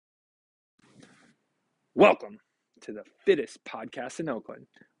Welcome to the fittest podcast in Oakland,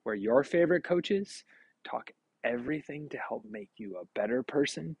 where your favorite coaches talk everything to help make you a better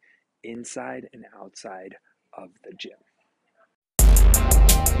person inside and outside of the gym.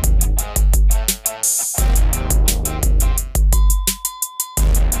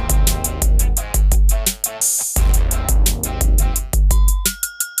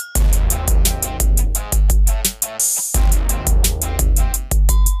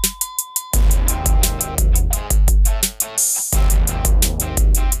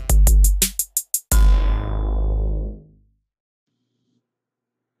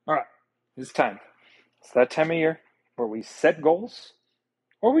 All right, it's time. It's that time of year where we set goals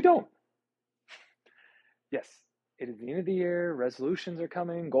or we don't. Yes, it is the end of the year, resolutions are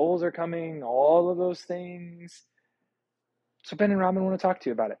coming, goals are coming, all of those things. So Ben and Robin want to talk to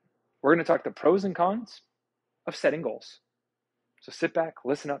you about it. We're going to talk the pros and cons of setting goals. So sit back,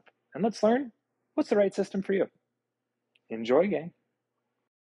 listen up, and let's learn what's the right system for you. Enjoy, gang.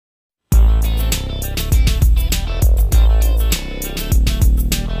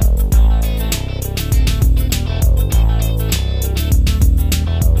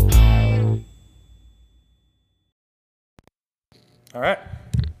 All right,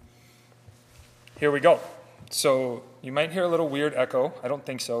 here we go. So you might hear a little weird echo. I don't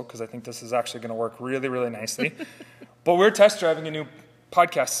think so, because I think this is actually going to work really, really nicely. But we're test driving a new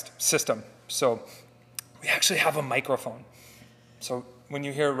podcast system. So we actually have a microphone. So when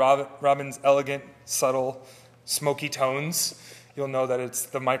you hear Robin's elegant, subtle, smoky tones, you'll know that it's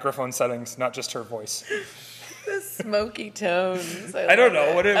the microphone settings, not just her voice. The smoky tones. I don't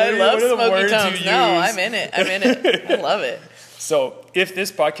know. I love what are the smoky words tones. you No, use? I'm in it. I love it. So if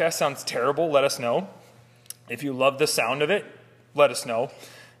this podcast sounds terrible, let us know. If you love the sound of it, let us know.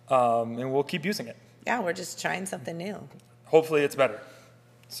 And we'll keep using it. Yeah, we're just trying something new. Hopefully it's better.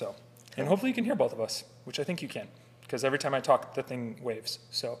 So, and hopefully you can hear both of us, which I think you can, because every time I talk, the thing waves.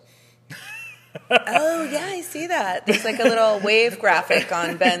 So. Oh, yeah, I see that. There's like a little wave graphic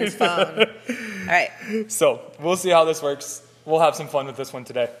on Ben's phone. All right. So we'll see how this works. We'll have some fun with this one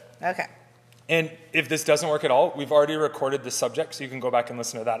today. Okay. And if this doesn't work at all, we've already recorded the subject, so you can go back and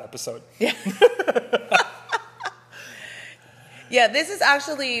listen to that episode. Yeah. Yeah, this is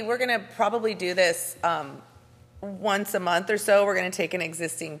actually, we're going to probably do this once a month or so. We're going to take an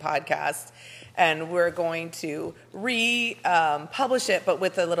existing podcast and we're going to publish it, but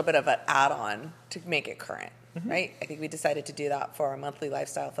with a little bit of an add-on to make it current, right? I think we decided to do that for our monthly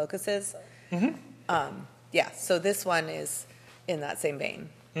lifestyle focuses. Yeah, so this one is in that same vein.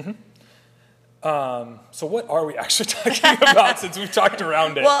 So what are we actually talking about since we've talked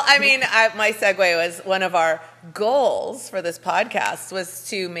around it? Well, I mean, my segue was one of our goals for this podcast was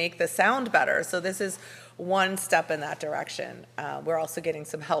to make the sound better. So this is one step in that direction. We're also getting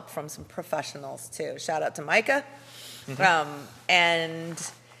some help from some professionals too. Shout out to Micah.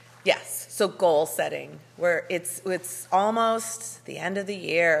 And yes, so goal setting, where it's almost the end of the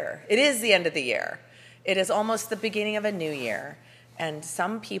year. It is the end of the year. It is almost the beginning of a new year. And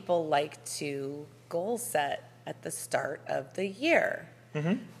some people like to goal set at the start of the year.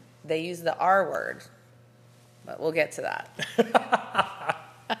 They use the R word, but we'll get to that.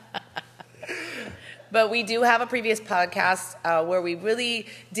 But we do have a previous podcast where we really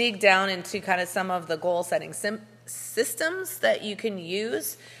dig down into kind of some of the goal setting systems that you can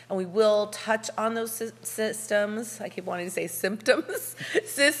use. And we will touch on those systems. I keep wanting to say symptoms.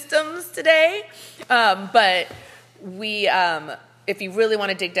 Systems today. But we... if you really want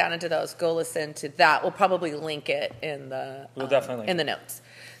to dig down into those, go listen to that. We'll probably link it in the definitely in the notes.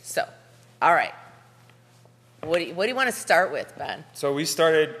 So, all right. What do you want to start with, Ben? So we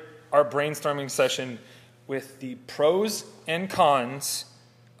started our brainstorming session with the pros and cons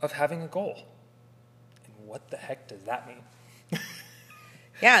of having a goal. And what the heck does that mean?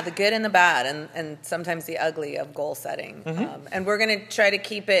 Yeah, the good and the bad, and sometimes the ugly of goal setting. And we're going to try to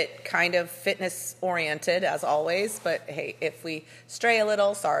keep it kind of fitness-oriented, as always. But, hey, if we stray a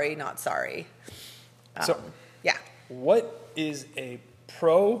little, sorry, not sorry. Yeah. What is a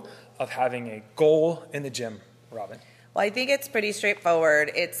pro of having a goal in the gym, Robin? Well, I think it's pretty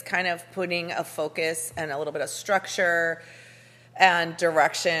straightforward. It's kind of putting a focus and a little bit of structure and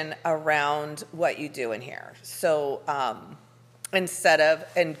direction around what you do in here. So... instead of,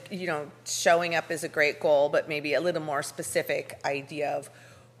 showing up is a great goal, but maybe a little more specific idea of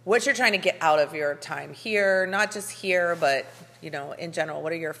what you're trying to get out of your time here, not just here, but, in general,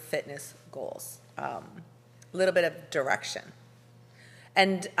 what are your fitness goals? A little bit of direction.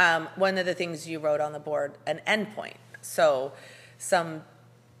 And one of the things you wrote on the board, an endpoint. So some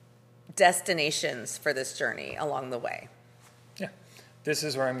destinations for this journey along the way. Yeah. this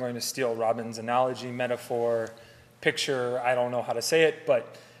is where I'm going to steal Robin's analogy, metaphor, picture. I don't know how to say it,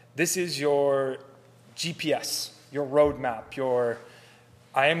 but this is your GPS, your roadmap,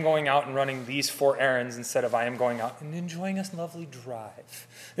 I am going out and running these 4 errands instead of I am going out and enjoying a lovely drive.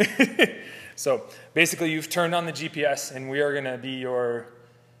 So basically you've turned on the GPS and we are going to be your,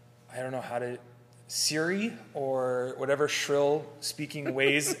 I don't know how to, Siri or whatever shrill speaking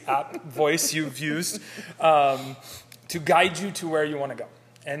Waze app voice you've used to guide you to where you want to go.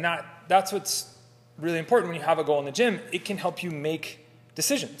 And that's what's really important when you have a goal in the gym. It can help you make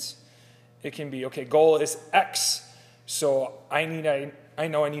decisions. It can be, okay, goal is X, so I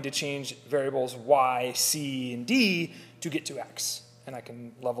know I need to change variables Y, C, and D to get to X. And I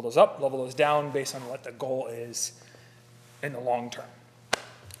can level those up, level those down based on what the goal is in the long term.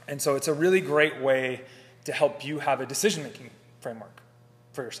 And so it's a really great way to help you have a decision-making framework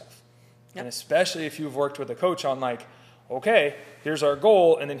for yourself. Yep. And especially if you've worked with a coach on like, okay, here's our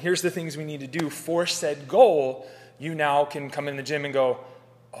goal, and then here's the things we need to do for said goal, you now can come in the gym and go,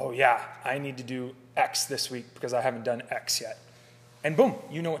 oh yeah, I need to do X this week because I haven't done X yet. And boom,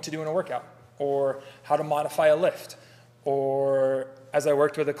 you know what to do in a workout, or how to modify a lift. Or as I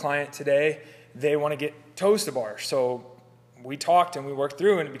worked with a client today, they want to get toes to bar. So we talked and we worked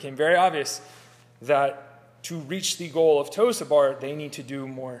through, and it became very obvious that to reach the goal of toes to bar, they need to do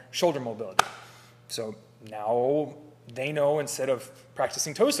more shoulder mobility. So now they know instead of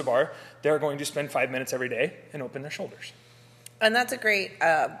practicing toes to bar, they're going to spend 5 minutes every day and open their shoulders. And that's a great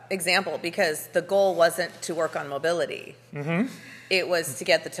example, because the goal wasn't to work on mobility. Mm-hmm. It was to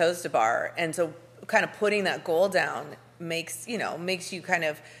get the toes to bar. And so kind of putting that goal down makes you kind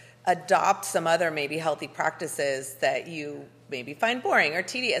of adopt some other maybe healthy practices that you maybe find boring or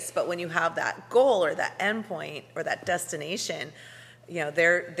tedious. But when you have that goal or that endpoint or that destination,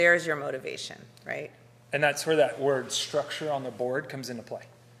 there's your motivation, right? And that's where that word structure on the board comes into play.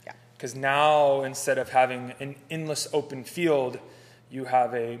 Yeah. Because now instead of having an endless open field, you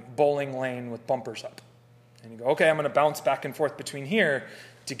have a bowling lane with bumpers up. And you go, okay, I'm going to bounce back and forth between here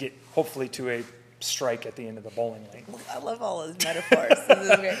to get hopefully to a strike at the end of the bowling lane. I love all those metaphors. This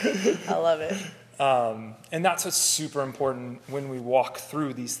is great. I love it. And that's what's super important when we walk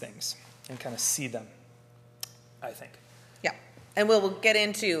through these things and kind of see them, I think. Yeah. And we'll get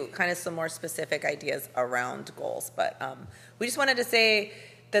into kind of some more specific ideas around goals. But we just wanted to say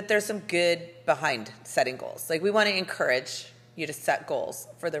that there's some good behind setting goals. Like, we want to encourage you to set goals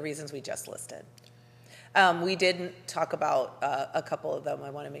for the reasons we just listed. We didn't talk about a couple of them.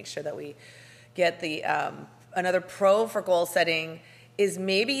 I want to make sure that we get the another pro for goal setting is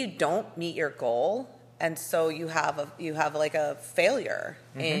maybe you don't meet your goal, and so you have like a failure,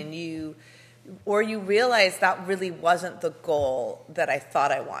 mm-hmm. and you realize that really wasn't the goal that I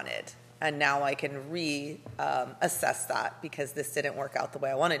thought I wanted, and now I can assess that because this didn't work out the way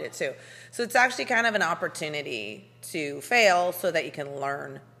I wanted it to. So it's actually kind of an opportunity to fail so that you can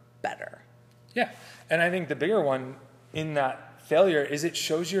learn better. Yeah. And I think the bigger one in that failure is it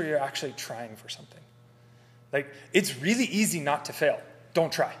shows you're actually trying for something. Like, it's really easy not to fail.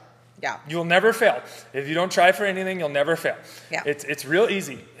 Don't try. Yeah. You'll never fail. If you don't try for anything, you'll never fail. Yeah. It's real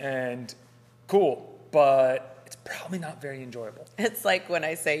easy and cool, but it's probably not very enjoyable. It's like when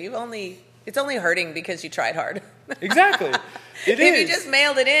I say it's only hurting because you tried hard. Exactly. It is. If you just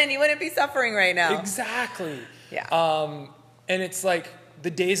mailed it in, you wouldn't be suffering right now. Exactly. Yeah. And it's like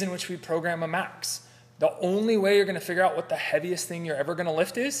the days in which we program a max. The only way you're going to figure out what the heaviest thing you're ever going to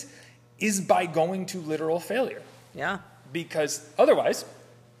lift is by going to literal failure. Yeah. Because otherwise,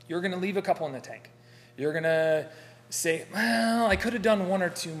 you're going to leave a couple in the tank. You're going to say, well, I could have done one or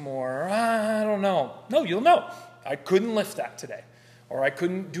two more. I don't know. No, you'll know. I couldn't lift that today. Or I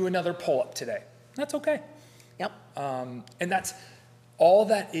couldn't do another pull-up today. That's okay. Yep. And that's all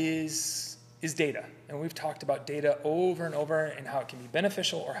that is data. And we've talked about data over and over and how it can be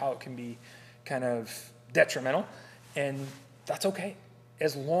beneficial or how it can be kind of detrimental. And that's okay,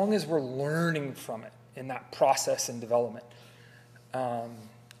 as long as we're learning from it in that process and development.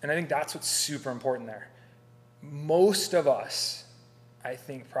 And I think that's what's super important there. Most of us, I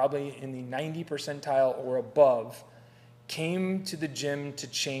think probably in the 90 percentile or above, came to the gym to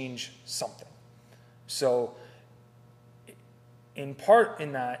change something. So in part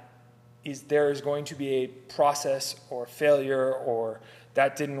in that is there is going to be a process or failure or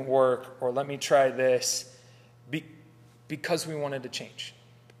that didn't work or let me try this because we wanted to change.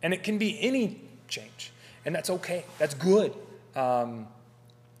 And it can be any change. And that's okay. That's good.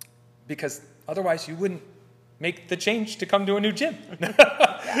 Because otherwise you wouldn't make the change to come to a new gym.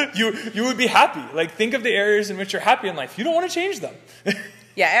 You would be happy. Like, think of the areas in which you're happy in life. You don't want to change them.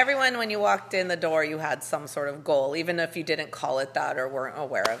 Yeah, everyone, when you walked in the door, you had some sort of goal. Even if you didn't call it that or weren't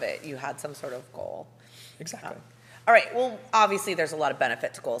aware of it, you had some sort of goal. Exactly. All right, well, obviously there's a lot of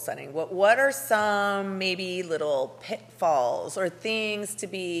benefit to goal setting. What are some maybe little pitfalls or things to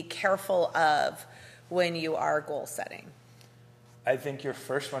be careful of when you are goal setting? I think your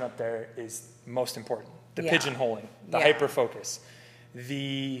first one up there is most important. The Yeah. pigeonholing, the Yeah. hyper-focus,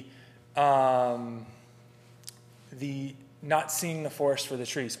 the not seeing the forest for the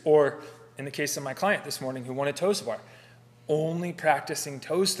trees. Or in the case of my client this morning who wanted toes to bar, only practicing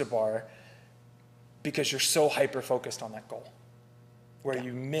toes to bar because you're so hyper-focused on that goal, where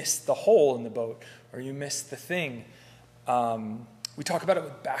you miss the hole in the boat or you miss the thing. We talk about it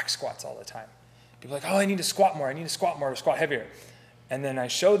with back squats all the time. People are like, oh, I need to squat more to squat heavier. And then I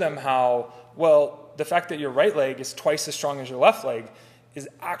show them how, well, the fact that your right leg is twice as strong as your left leg is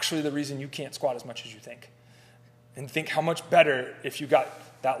actually the reason you can't squat as much as you think. And think how much better if you got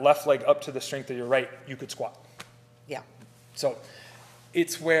that left leg up to the strength of your right, you could squat. Yeah. So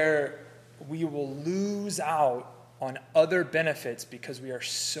it's where we will lose out on other benefits because we are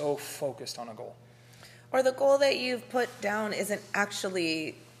so focused on a goal. Or the goal that you've put down isn't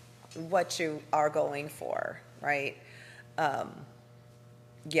actually what you are going for, right?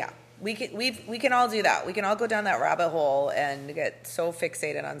 Yeah, we can all do that. We can all go down that rabbit hole and get so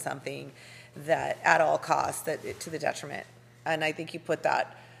fixated on something that at all costs to the detriment. And I think you put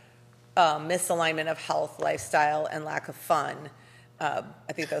that misalignment of health, lifestyle, and lack of fun. I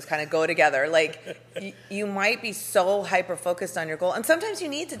think those kind of go together. Like you might be so hyper focused on your goal, and sometimes you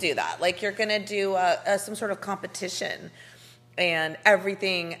need to do that. Like you're going to do some sort of competition, and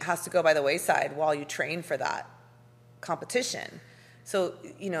everything has to go by the wayside while you train for that competition. So,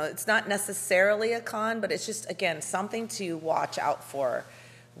 it's not necessarily a con, but it's just, again, something to watch out for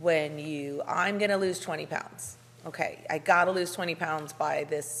when I'm going to lose 20 pounds. Okay, I got to lose 20 pounds by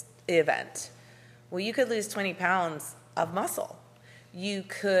this event. Well, you could lose 20 pounds of muscle. You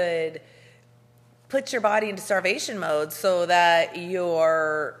could put your body into starvation mode so that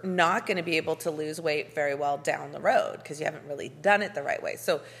you're not going to be able to lose weight very well down the road because you haven't really done it the right way.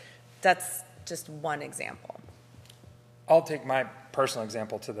 So that's just one example. I'll take my personal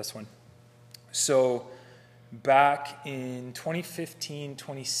example to this one. So back in 2015,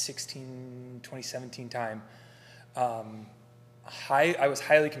 2016, 2017 time, I was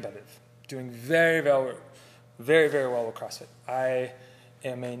highly competitive, doing very, very, very well with CrossFit. I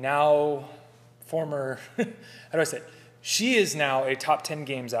am a now former, how do I say it? She is now a top 10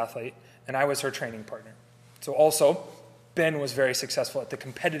 games athlete, and I was her training partner. So also, Ben was very successful at the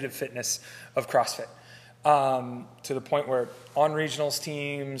competitive fitness of CrossFit. To the point where on regionals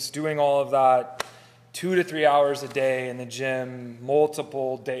teams, doing all of that, 2 to 3 hours a day in the gym,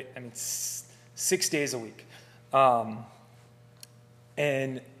 multiple days, 6 days a week.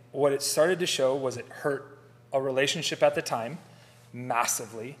 And what it started to show was it hurt a relationship at the time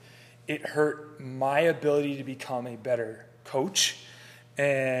massively. It hurt my ability to become a better coach.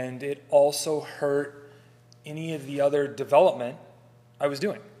 And it also hurt any of the other development I was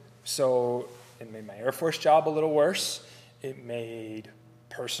doing. So it made my Air Force job a little worse. It made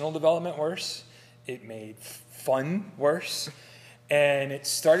personal development worse. It made fun worse. And it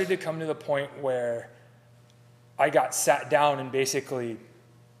started to come to the point where I got sat down and basically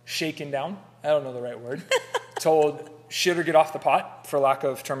shaken down. I don't know the right word. Told shit or get off the pot, for lack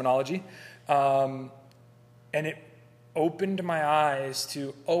of terminology. And it opened my eyes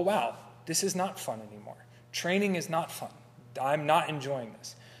to, oh, wow, this is not fun anymore. Training is not fun. I'm not enjoying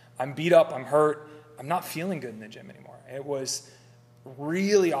this. I'm beat up, I'm hurt, I'm not feeling good in the gym anymore. It was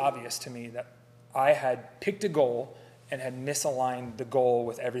really obvious to me that I had picked a goal and had misaligned the goal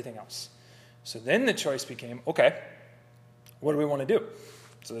with everything else. So then the choice became, okay, what do we want to do?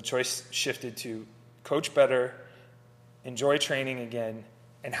 So the choice shifted to coach better, enjoy training again,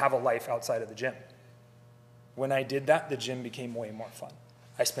 and have a life outside of the gym. When I did that, the gym became way more fun.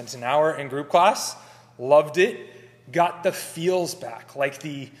 I spent an hour in group class, loved it, got the feels back, like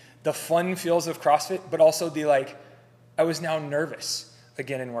the fun feels of CrossFit, but also I was now nervous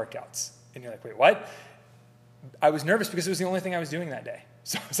again in workouts. And you're like, wait, what? I was nervous because it was the only thing I was doing that day.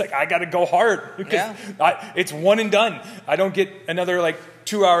 So I was like, I got to go hard because it's one and done. I don't get another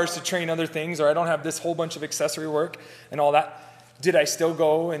 2 hours to train other things, or I don't have this whole bunch of accessory work and all that. Did I still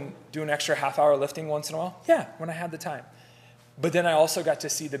go and do an extra half hour lifting once in a while? Yeah, when I had the time. But then I also got to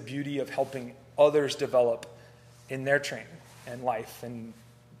see the beauty of helping others develop in their training and life, and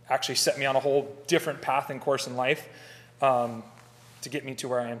actually set me on a whole different path and course in life to get me to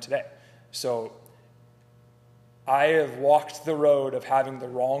where I am today. So I have walked the road of having the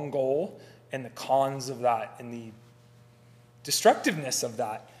wrong goal and the cons of that in the destructiveness of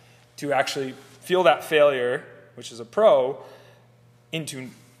that to actually feel that failure, which is a pro, into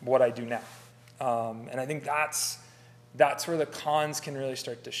what I do now. And I think that's where the cons can really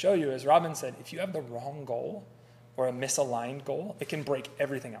start to show you. As Robin said, if you have the wrong goal or a misaligned goal, it can break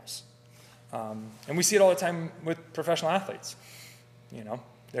everything else. And we see it all the time with professional athletes. You know,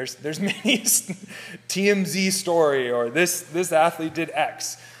 there's many TMZ story, or this athlete did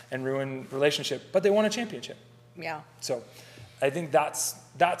X and ruined relationship, but they won a championship. Yeah. So I think that's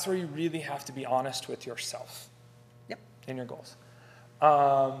where you really have to be honest with yourself. Yep. In your goals.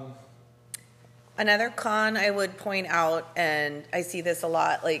 Another con I would point out, and I see this a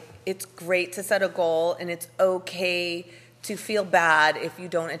lot, like it's great to set a goal and it's okay to feel bad if you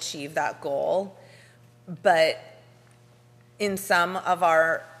don't achieve that goal. But in some of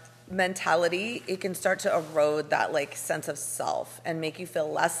our mentality, it can start to erode that like sense of self and make you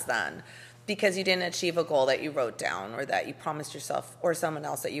feel less than because you didn't achieve a goal that you wrote down or that you promised yourself or someone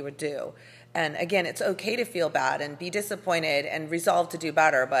else that you would do. And again, it's okay to feel bad and be disappointed and resolve to do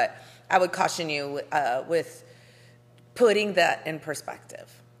better, but I would caution you with putting that in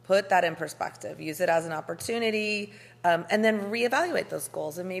perspective. Put that in perspective. Use it as an opportunity, and then reevaluate those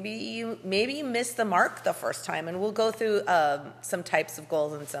goals. And maybe you missed the mark the first time, and we'll go through some types of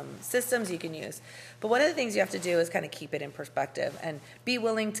goals and some systems you can use. But one of the things you have to do is kind of keep it in perspective and be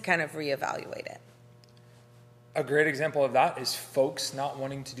willing to kind of reevaluate it. A great example of that is folks not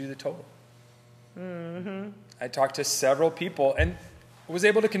wanting to do the total. Mm-hmm. I talked to several people and was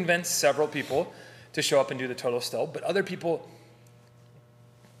able to convince several people to show up and do the total still, but other people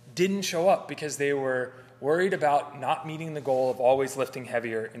didn't show up because they were worried about not meeting the goal of always lifting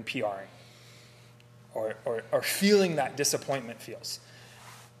heavier and PRing or feeling that disappointment feels.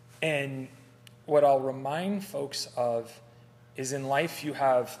 And what I'll remind folks of is in life you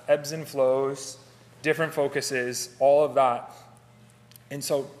have ebbs and flows, different focuses, all of that. And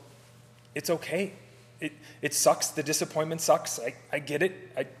so it's okay. It sucks. The disappointment sucks. I get it.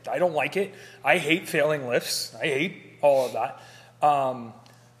 I don't like it. I hate failing lifts. I hate all of that.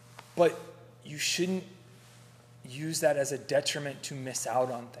 But you shouldn't use that as a detriment to miss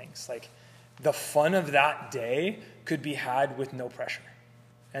out on things. Like the fun of that day could be had with no pressure.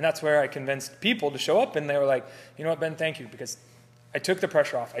 And that's where I convinced people to show up, and they were like, you know what, Ben, thank you, because I took the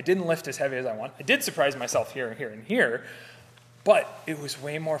pressure off. I didn't lift as heavy as I want. I did surprise myself here and here and here, but it was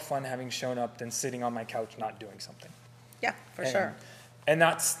way more fun having shown up than sitting on my couch not doing something. Yeah, for sure. And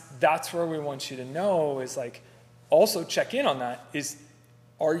that's where we want you to know is like, also check in on that is,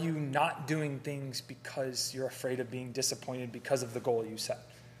 are you not doing things because you're afraid of being disappointed because of the goal you set?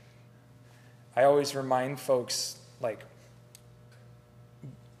 I always remind folks, like,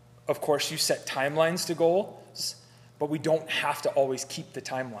 of course you set timelines to goals, but we don't have to always keep the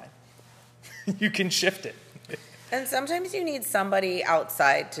timeline. You can shift it. And sometimes you need somebody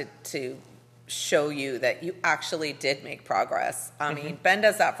outside to show you that you actually did make progress. I mean, Ben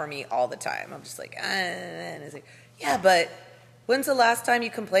does that for me all the time. I'm just like, and he's like, yeah, but when's the last time you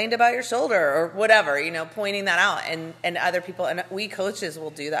complained about your shoulder or whatever, pointing that out. And other people, and we coaches will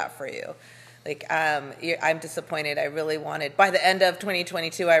do that for you. Like, I'm disappointed. I really wanted, by the end of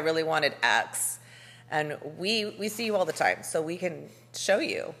 2022, I really wanted X. And we see you all the time, so we can show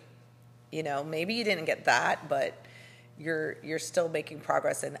you. Maybe you didn't get that, but you're still making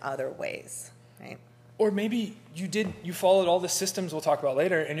progress in other ways, right? Or maybe you followed all the systems we'll talk about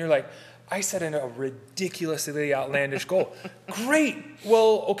later, and you're like, I set in a ridiculously outlandish goal. Great.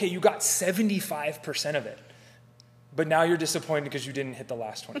 Well, okay, you got 75% of it. But now you're disappointed because you didn't hit the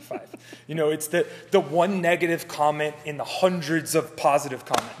last 25. It's the one negative comment in the hundreds of positive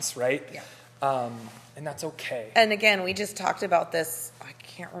comments, right? Yeah. And that's okay. And again, we just talked about this, I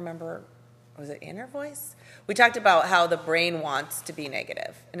can't remember, was it Inner Voice? We talked about how the brain wants to be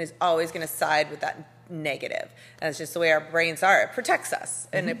negative and is always going to side with that negative. And it's just the way our brains are. It protects us,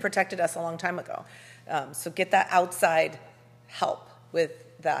 and it protected us a long time ago. So get that outside help with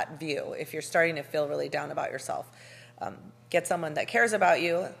that view. If you're starting to feel really down about yourself, get someone that cares about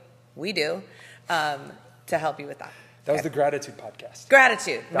you, we do, to help you with that. That was the gratitude podcast.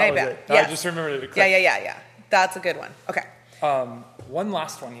 Gratitude. That was maybe. it. Yes. I just remembered it. Yeah. That's a good one. Okay. One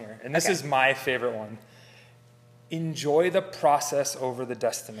last one here, and this is my favorite one. Enjoy the process over the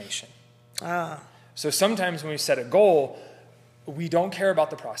destination. So sometimes when we set a goal, we don't care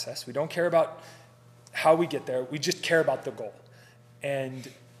about the process. We don't care about how we get there. We just care about the goal. And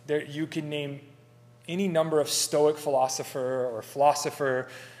there, you can name any number of Stoic philosopher or philosopher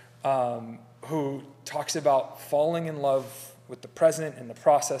who talks about falling in love with the present and the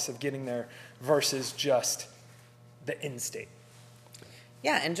process of getting there versus just the end state.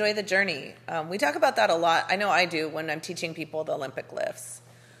 Yeah, enjoy the journey. We talk about that a lot. I know I do when I'm teaching people the Olympic lifts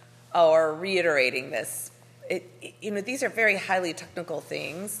or reiterating this. These are very highly technical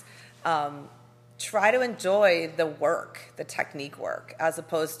things. Try to enjoy the work, the technique work, as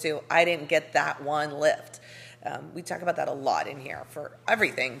opposed to, I didn't get that one lift. We talk about that a lot in here for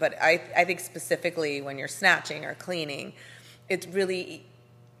everything, but I think specifically when you're snatching or cleaning, it's really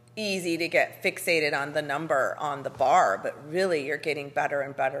easy to get fixated on the number on the bar, but really you're getting better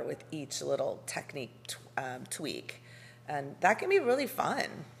and better with each little technique tweak. And that can be really fun.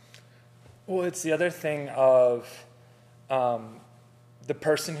 Well, it's the other thing of the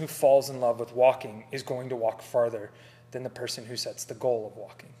person who falls in love with walking is going to walk farther than the person who sets the goal of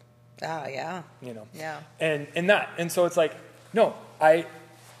walking. Ah, yeah. Yeah. And so it's like, no, I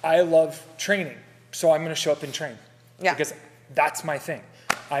love training, so I'm going to show up and train. Yeah. Because that's my thing.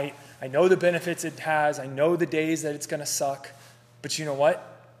 I know the benefits it has. I know the days that it's going to suck. But you know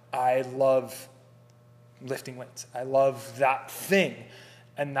what? I love lifting weights. I love that thing.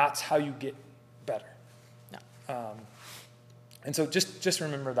 And that's how you get better. No. And so just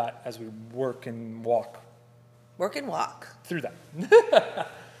remember that as we work and walk. Work and walk. Through that.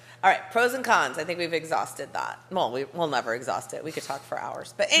 All right, pros and cons. I think we've exhausted that. Well, we'll never exhaust it. We could talk for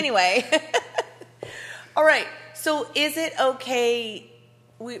hours. But anyway. All right. So is it okay?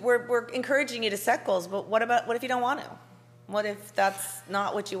 We're encouraging you to set goals, but what if you don't want to? What if that's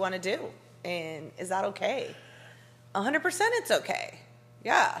not what you want to do? And is that okay? 100% it's okay.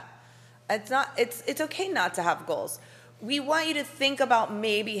 Yeah. It's okay not to have goals. We want you to think about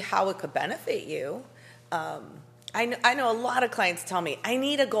maybe how it could benefit you. I know a lot of clients tell me, I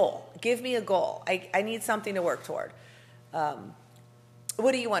need a goal. Give me a goal. I need something to work toward.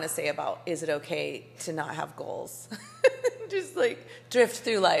 What do you want to say about, is it okay to not have goals? Just like drift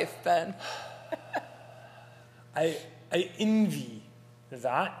through life, Ben. I envy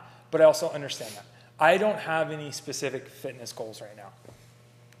that, but I also understand that. I don't have any specific fitness goals right now.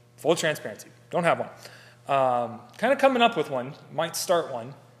 Full transparency. Don't have one. Kind of coming up with one. Might start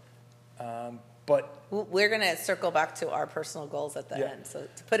one. But we're going to circle back to our personal goals at the end. So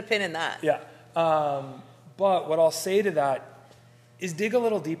to put a pin in that. Yeah. But what I'll say to that is dig a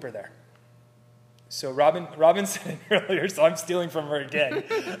little deeper there. So Robin said it earlier, so I'm stealing from her again.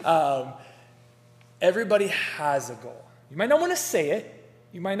 Everybody has a goal. You might not want to say it.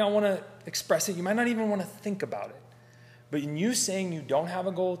 You might not want to express it. You might not even want to think about it. But in you saying you don't have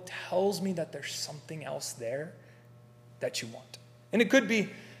a goal tells me that there's something else there that you want. And it could be,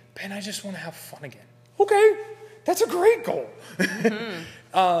 Ben, I just want to have fun again. Okay, that's a great goal.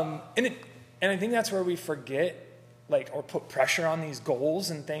 Mm-hmm. And I think that's where we forget, or put pressure on these goals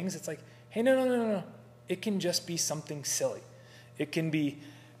and things. It's like, hey, no. It can just be something silly. It can be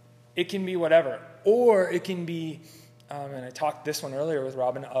whatever. Or it can be, and I talked this one earlier with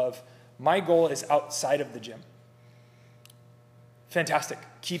Robin, of my goal is outside of the gym. Fantastic.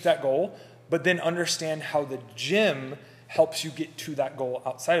 Keep that goal, but then understand how the gym helps you get to that goal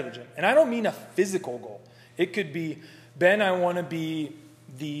outside of the gym. And I don't mean a physical goal. It could be, Ben, I want to be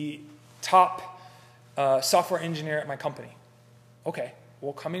the top software engineer at my company. Okay,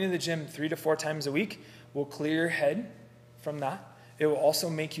 well, coming to the gym 3 to 4 times a week will clear your head from that. It will also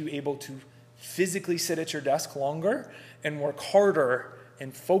make you able to physically sit at your desk longer and work harder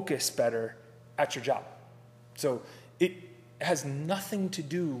and focus better at your job. So it has nothing to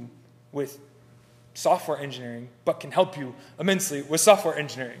do with software engineering, but can help you immensely with software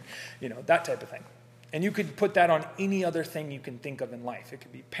engineering, that type of thing. And you could put that on any other thing you can think of in life. It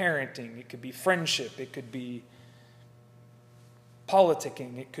could be parenting, it could be friendship, it could be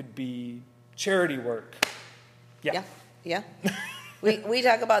politicking, it could be charity work. Yeah. We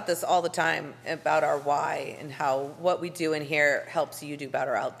talk about this all the time, about our why and how what we do in here helps you do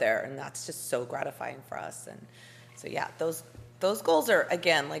better out there, and that's just so gratifying for us. And so those goals are,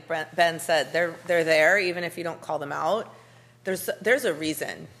 again, like Ben said, they're there even if you don't call them out. There's a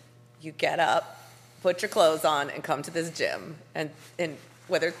reason you get up, put your clothes on, and come to this gym, and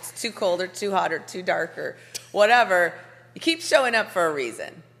whether it's too cold or too hot or too dark or whatever, you keep showing up for a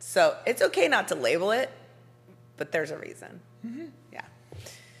reason. So it's okay not to label it, but there's a reason. Mm-hmm. Yeah.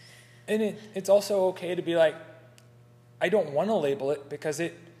 And it's also okay to be like, I don't want to label it because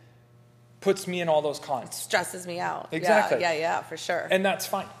it puts me in all those cons. It stresses me out. Exactly. Yeah, for sure. And that's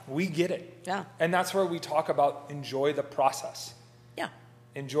fine. We get it. Yeah. And that's where we talk about enjoy the process. Yeah.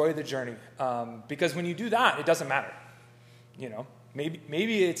 Enjoy the journey. Because when you do that, it doesn't matter.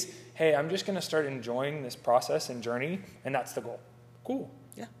 Maybe it's, hey, I'm just going to start enjoying this process and journey, and that's the goal. Cool.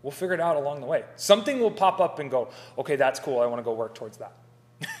 Yeah. We'll figure it out along the way. Something will pop up and go, okay, that's cool. I want to go work towards that.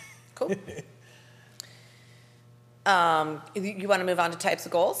 Cool. You want to move on to types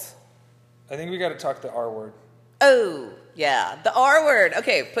of goals? I think we got to talk the R word. Oh, yeah. The R word.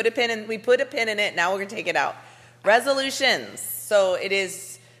 Okay, we put a pin in it. Now we're going to take it out. Resolutions. So it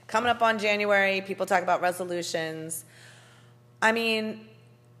is coming up on January. People talk about resolutions. I mean,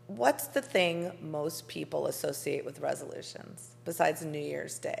 what's the thing most people associate with resolutions besides New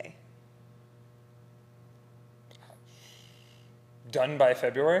Year's Day? Done by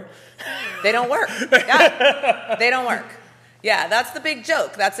February? They don't work. Yeah, they don't work. Yeah, that's the big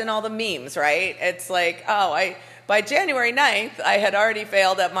joke. That's in all the memes, right? It's like, by January 9th, I had already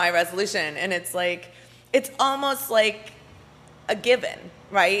failed at my resolution. And it's like, it's almost like a given,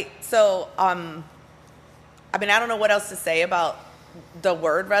 right? So, I mean, I don't know what else to say about the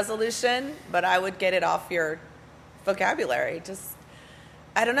word resolution, but I would get it off your vocabulary. Just,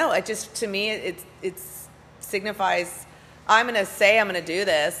 I don't know. To me, it signifies, I'm going to say I'm going to do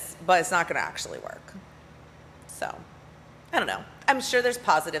this, but it's not going to actually work. So, I don't know. I'm sure there's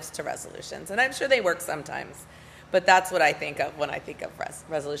positives to resolutions, and I'm sure they work sometimes. But that's what I think of when I think of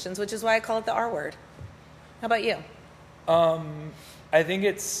resolutions, which is why I call it the R word. How about you? I think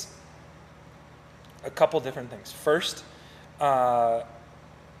it's a couple different things. First,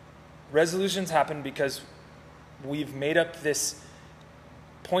 resolutions happen because we've made up this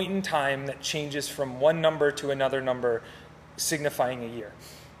point in time that changes from one number to another number, signifying a year.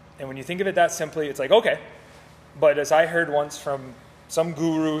 And when you think of it that simply, it's like, okay. But as I heard once from some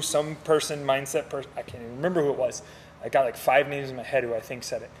guru, some person, mindset person, I can't even remember who it was. I got like 5 names in my head who I think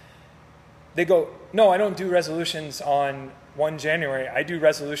said it. They go, no, I don't do resolutions on 1 January. I do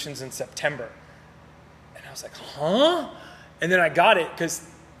resolutions in September. And I was like, huh? And then I got it because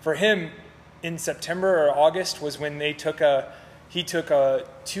for him, in September or August was when he took a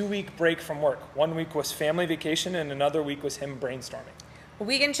 2-week break from work. 1 week was family vacation and another week was him brainstorming.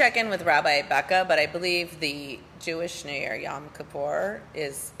 We can check in with Rabbi Becca, but I believe the Jewish New Year, Yom Kippur,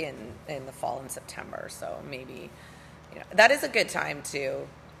 is in the fall in September. So maybe, that is a good time to,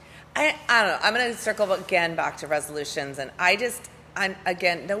 I don't know. I'm going to circle again back to resolutions. And I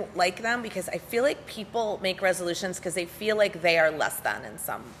again, don't like them because I feel like people make resolutions because they feel like they are less than in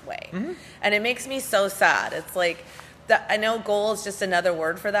some way. Mm-hmm. And it makes me so sad. It's like, I know goal is just another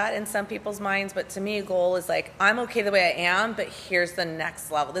word for that in some people's minds, but to me, a goal is like, I'm okay the way I am, but here's the next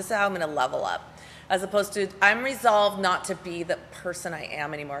level. This is how I'm going to level up. As opposed to, I'm resolved not to be the person I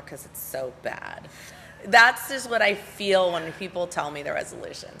am anymore because it's so bad. That's just what I feel when people tell me their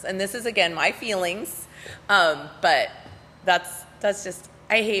resolutions. And this is, again, my feelings, but that's just,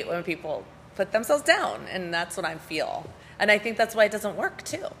 I hate when people put themselves down, and that's what I feel. And I think that's why it doesn't work,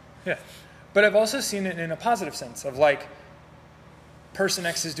 too. Yeah. But I've also seen it in a positive sense of like, person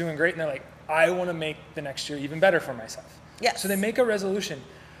X is doing great, and they're like, I want to make the next year even better for myself. Yes. So they make a resolution.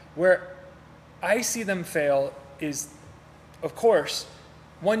 Where I see them fail is, of course,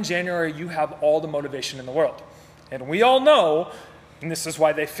 1 January, you have all the motivation in the world. And we all know, and this is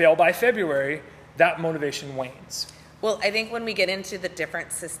why they fail by February, that motivation wanes. Well, I think when we get into the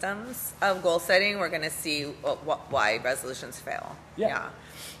different systems of goal setting, we're going to see why resolutions fail. Yeah.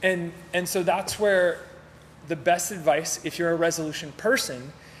 And so that's where the best advice, if you're a resolution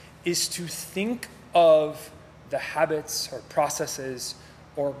person, is to think of the habits or processes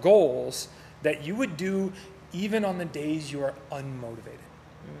or goals that you would do even on the days you are unmotivated.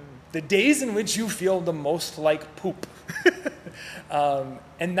 The days in which you feel the most like poop.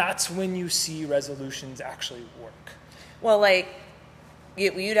 And that's when you see resolutions actually work. Well, like,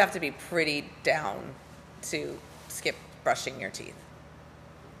 you'd have to be pretty down to skip brushing your teeth.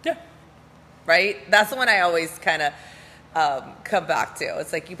 Yeah. Right? That's the one I always kind of come back to.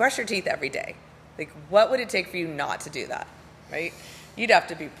 It's like, you brush your teeth every day. Like, what would it take for you not to do that? Right? You'd have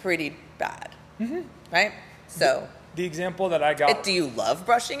to be pretty bad. Mm-hmm. Right? So... The example that I got... Do you love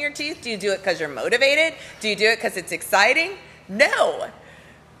brushing your teeth? Do you do it because you're motivated? Do you do it because it's exciting? No.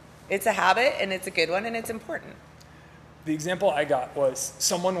 It's a habit, and it's a good one, and it's important. The example I got was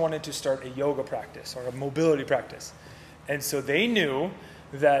someone wanted to start a yoga practice or a mobility practice. And so they knew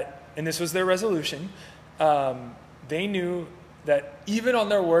that, and this was their resolution, they knew that even on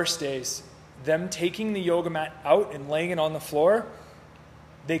their worst days, them taking the yoga mat out and laying it on the floor,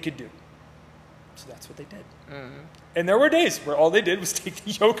 they could do. So that's what they did. Mm-hmm. And there were days where all they did was take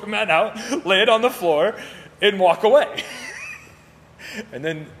the yoga mat out, lay it on the floor, and walk away. And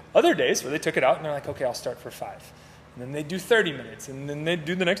then other days where they took it out and they're like, okay, I'll start for 5. And then they'd do 30 minutes, and then they'd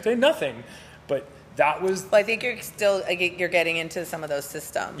do the next day nothing. But that was... Well, I think you're getting into some of those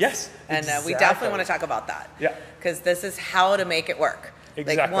systems. Yes, And exactly. We definitely want to talk about that. Yeah. Because this is how to make it work.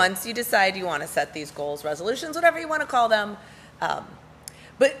 Exactly. Like, once you decide you want to set these goals, resolutions, whatever you want to call them.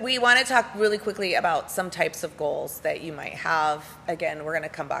 But we want to talk really quickly about some types of goals that you might have. Again, we're going to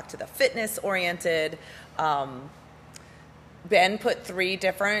come back to the fitness oriented. Ben put 3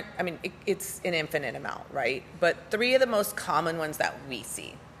 different, I mean, it's an infinite amount, right? But 3 of the most common ones that we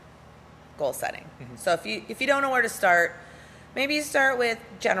see, goal setting. Mm-hmm. So if you don't know where to start, maybe you start with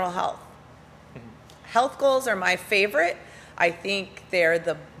general health. Mm-hmm. Health goals are my favorite. I think they're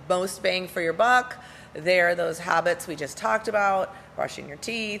the most bang for your buck. They're those habits we just talked about, brushing your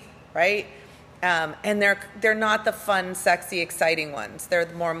teeth, right? And they're not the fun, sexy, exciting ones. They're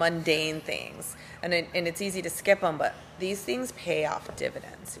the more mundane things. And it's easy to skip them, but these things pay off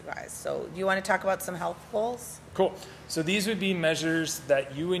dividends, you guys. So do you want to talk about some health goals? Cool. So these would be measures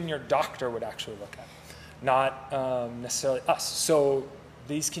that you and your doctor would actually look at, not necessarily us. So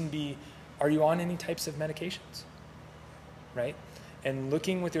these can be, are you on any types of medications, right? And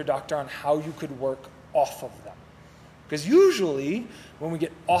looking with your doctor on how you could work off of them. Because usually when we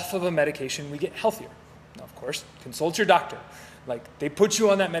get off of a medication, we get healthier. Now, of course, consult your doctor. Like, they put you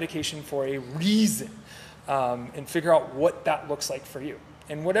on that medication for a reason, and figure out what that looks like for you.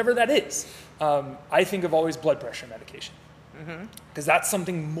 And whatever that is, I think of always blood pressure medication. Because that's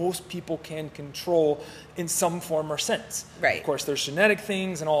something most people can control in some form or sense. Right. Of course, there's genetic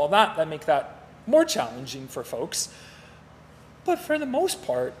things and all of that make that more challenging for folks. But for the most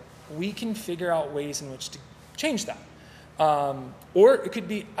part, we can figure out ways in which to change that. Or it could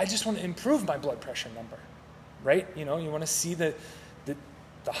be, I just want to improve my blood pressure number, right? You know, you want to see the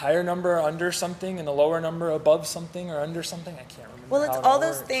higher number under something and the lower number above something or under something. I can't remember. Well, it's all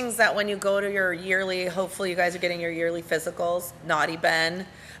those things that when you go to your yearly, hopefully you guys are getting your yearly physicals, naughty Ben.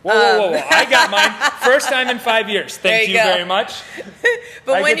 Whoa. I got mine. First time in 5 years. Thank you very much.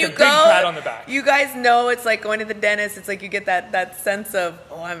 But when you big go, pat on the back. You guys know it's like going to the dentist. It's like you get that sense of,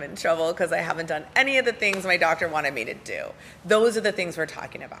 oh, I'm in trouble because I haven't done any of the things my doctor wanted me to do. Those are the things we're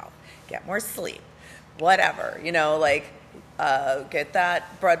talking about. Get more sleep, whatever, you know, like get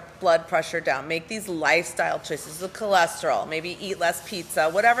that blood pressure down. Make these lifestyle choices, the cholesterol, maybe eat less pizza,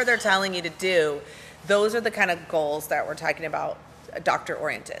 whatever they're telling you to do. Those are the kind of goals that we're talking about. Doctor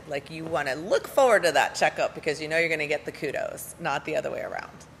oriented, like you want to look forward to that checkup because you know you're going to get the kudos, not the other way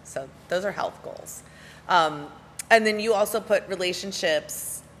around. So those are health goals. And then you also put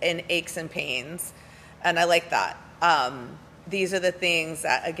relationships and aches and pains, and I like that. These are the things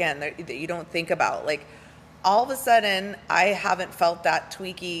that, again, that you don't think about. Like, all of a sudden, I haven't felt that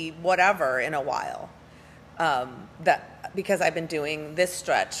tweaky whatever in a while. Because I've been doing this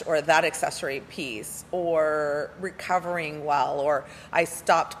stretch or that accessory piece or recovering well, or I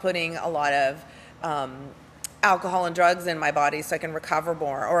stopped putting a lot of alcohol and drugs in my body so I can recover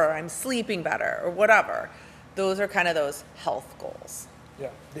more, or I'm sleeping better or whatever. Those are kind of those health goals. Yeah,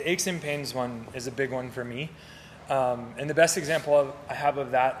 the aches and pains one is a big one for me. And the best example I have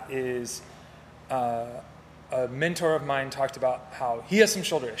of that is a mentor of mine talked about how he has some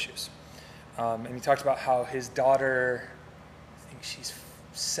shoulder issues. And he talked about how his daughter, I think she's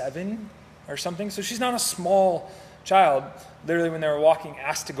 7 or something, so she's not a small child, literally when they were walking,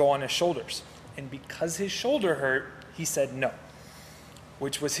 asked to go on his shoulders. And because his shoulder hurt, he said no,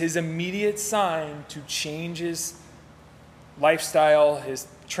 which was his immediate sign to change his lifestyle, his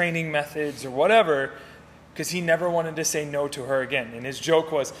training methods, or whatever, because he never wanted to say no to her again. And his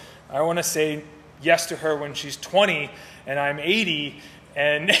joke was, I want to say yes to her when she's 20 and I'm 80.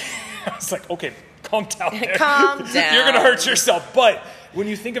 And I was like, okay, calm down there. Calm down. You're going to hurt yourself. But when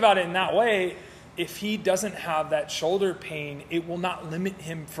you think about it in that way, if he doesn't have that shoulder pain, it will not limit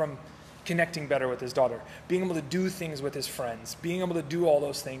him from connecting better with his daughter, being able to do things with his friends, being able to do all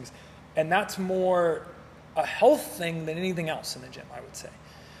those things. And that's more a health thing than anything else in the gym, I would say.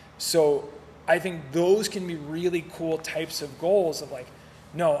 So I think those can be really cool types of goals of like,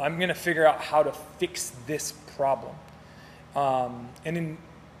 no, I'm going to figure out how to fix this problem. And in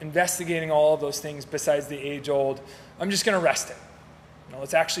investigating all of those things besides the age-old, I'm just going to rest it. You know,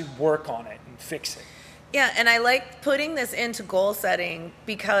 let's actually work on it and fix it. Yeah, and I like putting this into goal setting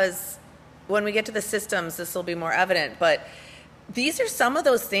because when we get to the systems, this will be more evident. But these are some of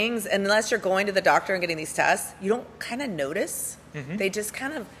those things, unless you're going to the doctor and getting these tests, you don't kind of notice. Mm-hmm. They just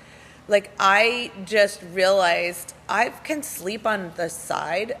kind of, like, I just realized I can sleep on the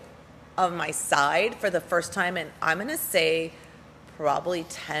side of my side for the first time, and I'm going to say probably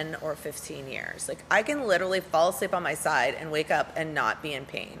 10 or 15 years. Like, I can literally fall asleep on my side and wake up and not be in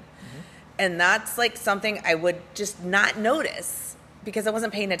pain. Mm-hmm. And that's like something I would just not notice because I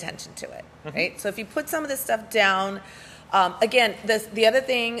wasn't paying attention to it, mm-hmm. right? So if you put some of this stuff down, again, the other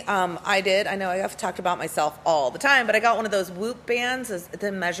thing I did, I know I have talked about myself all the time, but I got one of those Whoop bands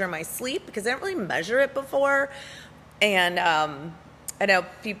to measure my sleep because I didn't really measure it before. And I know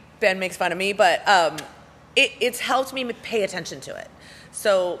Ben makes fun of me, but it's helped me pay attention to it.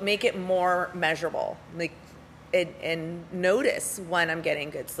 So make it more measurable, and notice when I'm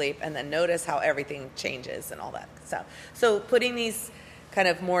getting good sleep, and then notice how everything changes and all that stuff. So putting these kind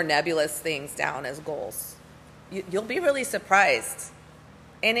of more nebulous things down as goals, you'll be really surprised.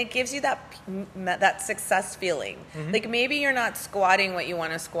 And it gives you that success feeling. Mm-hmm. Like maybe you're not squatting what you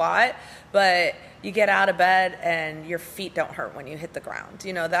want to squat, but you get out of bed and your feet don't hurt when you hit the ground.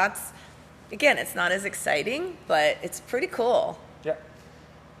 You know, that's, again, it's not as exciting, but it's pretty cool. Yeah.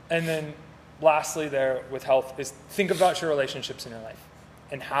 And then lastly there with health is think about your relationships in your life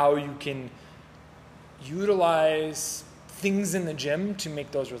and how you can utilize things in the gym to make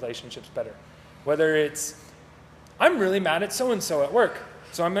those relationships better. Whether it's, I'm really mad at so-and-so at work,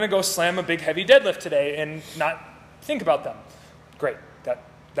 so I'm going to go slam a big heavy deadlift today and not think about them. Great.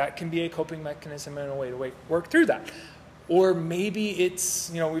 That can be a coping mechanism and a way to work through that. Or maybe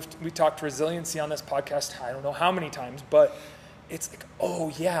it's, we talked resiliency on this podcast, I don't know how many times, but it's like,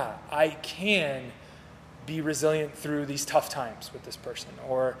 oh yeah, I can be resilient through these tough times with this person.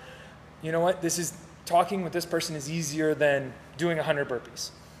 Or, you know what, talking with this person is easier than doing 100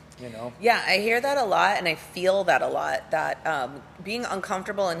 burpees. Yeah, I hear that a lot, and I feel that a lot, that being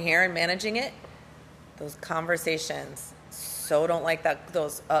uncomfortable in here and managing it, those conversations, so don't like that,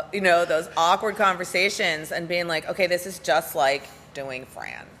 those awkward conversations, and being like, okay, this is just like doing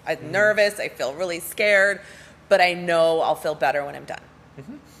Fran. I'm nervous, I feel really scared, but I know I'll feel better when I'm done.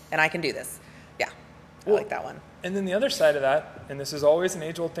 Mm-hmm. And I can do this. Yeah, I like that one. And then the other side of that, and this is always an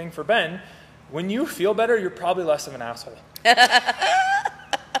age-old thing for Ben, when you feel better, you're probably less of an asshole.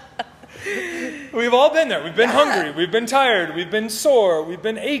 We've all been there. We've been hungry. We've been tired. We've been sore. We've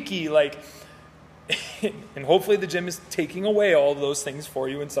been achy. And hopefully the gym is taking away all of those things for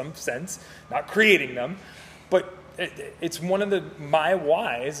you in some sense, not creating them. But it's one of my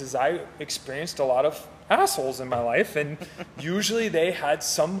whys is I experienced a lot of assholes in my life, and usually they had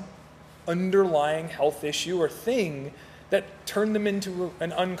some underlying health issue or thing that turned them into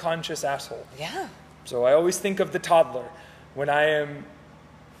an unconscious asshole. Yeah. So I always think of the toddler. When I am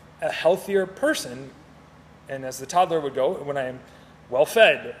a healthier person, and as the toddler would go, when I am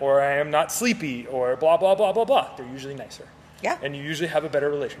well-fed, or I am not sleepy, or blah, blah, blah, blah, blah, they're usually nicer. Yeah. And you usually have a better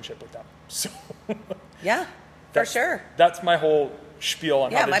relationship with them. So yeah, for sure. That's my whole spiel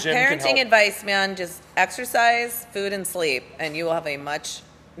on how the gym can help. Yeah, my parenting advice, man, just exercise, food, and sleep, and you will have a much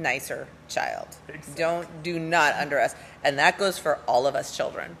nicer child. Exactly. Do not underestimate. And that goes for all of us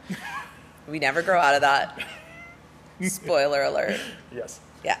children. We never grow out of that. Spoiler alert. Yes.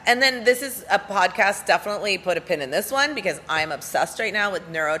 Yeah, and then this is a podcast, definitely put a pin in this one, because I'm obsessed right now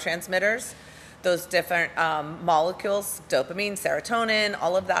with neurotransmitters, those different molecules, dopamine, serotonin,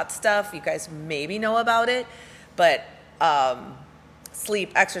 all of that stuff. You guys maybe know about it, but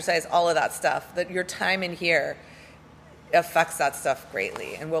sleep, exercise, all of that stuff, that your time in here affects that stuff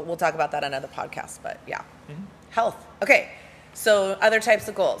greatly. And we'll talk about that on another podcast, but yeah. Mm-hmm. Health. Okay, so other types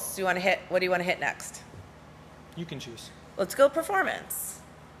of goals. What do you want to hit next? You can choose. Let's go performance.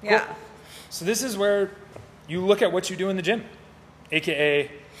 Yeah. Cool. So this is where you look at what you do in the gym,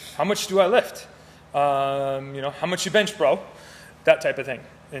 aka how much do I lift? How much you bench, bro? That type of thing.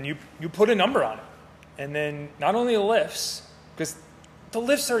 And you put a number on it. And then not only the lifts, because the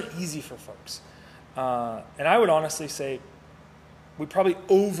lifts are easy for folks. And I would honestly say we probably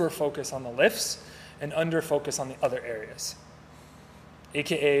over-focus on the lifts and under-focus on the other areas.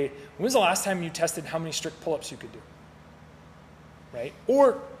 AKA, when was the last time you tested how many strict pull-ups you could do? Right?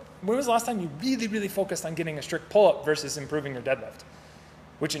 Or when was the last time you really, really focused on getting a strict pull-up versus improving your deadlift?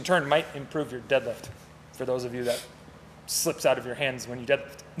 Which in turn might improve your deadlift for those of you that slips out of your hands when you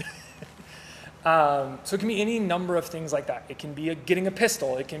deadlift. So it can be any number of things like that. It can be getting a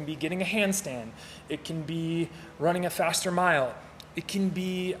pistol. It can be getting a handstand. It can be running a faster mile. It can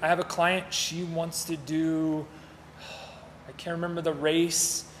be, I have a client, she wants to do, I can't remember the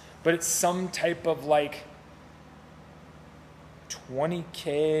race, but it's some type of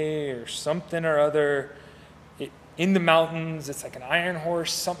 20K or something or other in the mountains. It's like an iron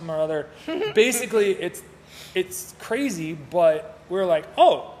horse, something or other. Basically, it's crazy, but we're like,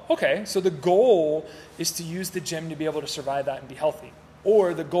 oh, okay. So the goal is to use the gym to be able to survive that and be healthy.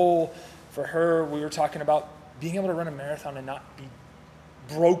 Or the goal for her, we were talking about being able to run a marathon and not be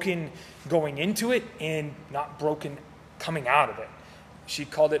broken going into it and not broken coming out of it. She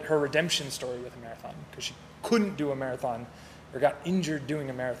called it her redemption story with a marathon because she couldn't do a marathon or got injured doing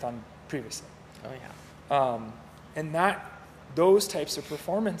a marathon previously. Oh, yeah. And those types of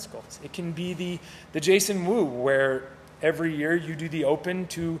performance goals. It can be the Jason Wu, where every year you do the Open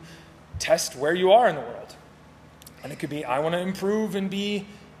to test where you are in the world. And it could be, I want to improve and be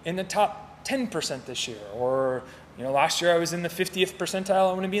in the top 10% this year. Or, last year I was in the 50th percentile,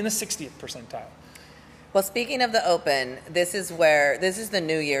 I want to be in the 60th percentile. Well, speaking of the open, this is the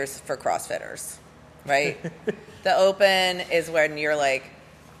New Year's for CrossFitters, right? The open is when you're like,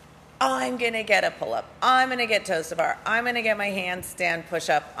 I'm going to get a pull-up. I'm going to get toes to bar. I'm going to get my handstand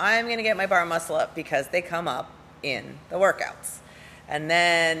push-up. I'm going to get my bar muscle up, because they come up in the workouts. And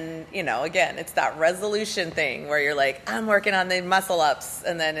then, again, it's that resolution thing where you're like, I'm working on the muscle ups.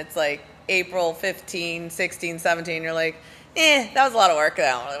 And then it's like April 15, 16, 17. You're like, that was a lot of work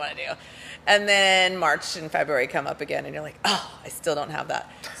that I don't really want to do. And then March and February come up again, and you're like, oh, I still don't have that.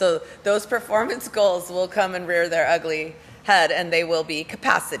 So those performance goals will come and rear their ugly head, and they will be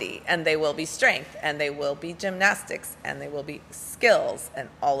capacity, and they will be strength, and they will be gymnastics, and they will be skills, and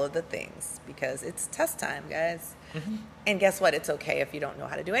all of the things, because it's test time, guys. Mm-hmm. And guess what? It's okay if you don't know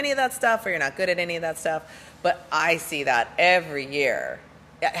how to do any of that stuff, or you're not good at any of that stuff. But I see that every year.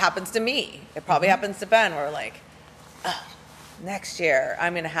 It happens to me. It probably happens to Ben. Where we're like, oh, next year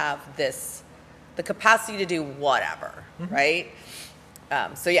I'm going to have the capacity to do whatever, right?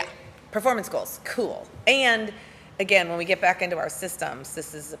 So yeah, performance goals, cool. And again, when we get back into our systems,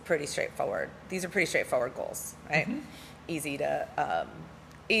 these are pretty straightforward goals, right? Mm-hmm. Easy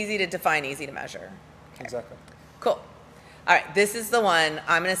to define, easy to measure. Okay. Exactly. Cool. All right, this is the one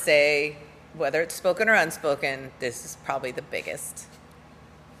I'm going to say, whether it's spoken or unspoken, this is probably the biggest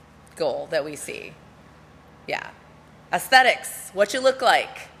goal that we see. Yeah. Aesthetics, what you look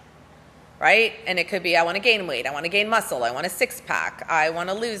like, right? And it could be, I want to gain weight, I want to gain muscle, I want a six-pack, I want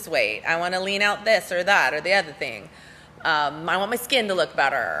to lose weight, I want to lean out this or that or the other thing. I want my skin to look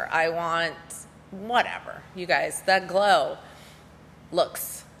better. I want whatever. You guys, that glow.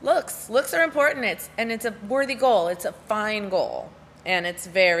 Looks are important. It's a worthy goal. It's a fine goal, and it's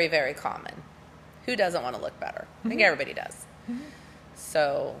very, very common. Who doesn't want to look better? I think everybody does. Mm-hmm.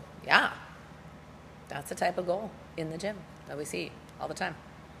 So yeah, that's the type of goal in the gym that we see all the time.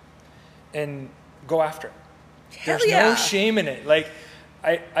 And go after it. Hell There's yeah. no shame in it. Like,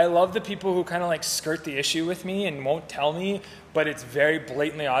 I love the people who kind of like skirt the issue with me and won't tell me, but it's very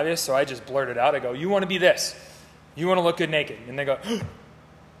blatantly obvious, so I just blurt it out. I go, you want to be this. You want to look good naked. And they go,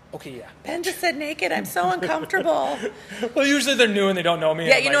 okay, yeah. Ben just said naked. I'm so uncomfortable. Well, usually they're new and they don't know me.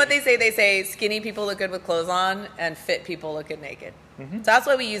 Yeah, you know what they say? They say skinny people look good with clothes on and fit people look good naked. Mm-hmm. So that's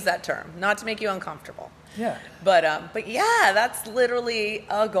why we use that term, not to make you uncomfortable. Yeah. But yeah, that's literally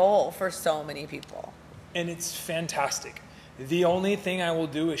a goal for so many people. And it's fantastic. The only thing I will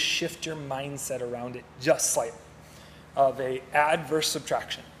do is shift your mindset around it just slightly, of a adverse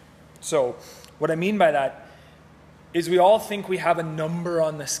subtraction. So what I mean by that is we all think we have a number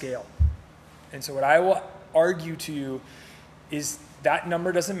on the scale. And so what I will argue to you is that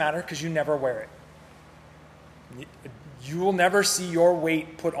number doesn't matter, because you never wear it. You will never see your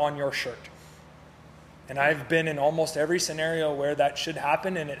weight put on your shirt. And I've been in almost every scenario where that should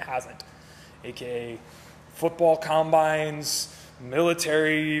happen, and it hasn't. AKA football combines,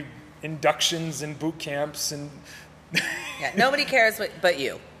 military inductions and boot camps, and yeah, nobody cares but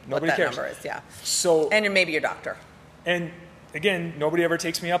you. Nobody what that cares. Number is, yeah. So, and maybe your doctor. And again, nobody ever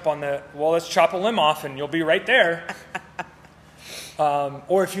takes me up on the, well, let's chop a limb off and you'll be right there.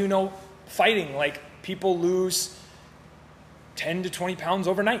 Or if fighting, like people lose 10 to 20 pounds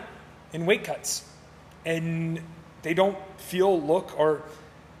overnight in weight cuts, and they don't feel, look, or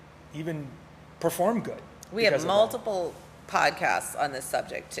even perform good. We have multiple podcasts on this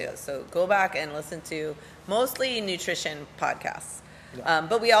subject too, so go back and listen to mostly nutrition podcasts. Yeah.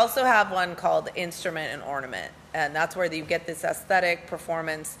 But we also have one called Instrument and Ornament, and that's where you get this aesthetic,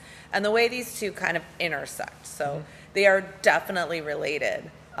 performance, and the way these two kind of intersect. So they are definitely related,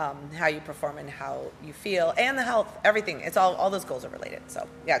 how you perform and how you feel, and the health, everything. It's all those goals are related. So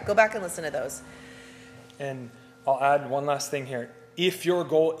yeah, go back and listen to those. And I'll add one last thing here. If your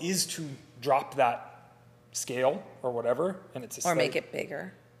goal is to drop that scale or whatever, and it's or make it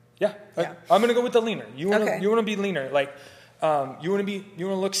bigger. Yeah. I'm gonna go with the leaner. You wanna be leaner, like. You want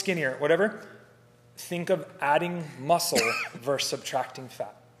to look skinnier, whatever. Think of adding muscle versus subtracting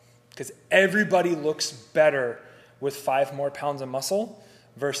fat, because everybody looks better with 5 more pounds of muscle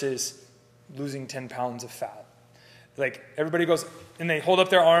versus losing 10 pounds of fat. Like everybody goes and they hold up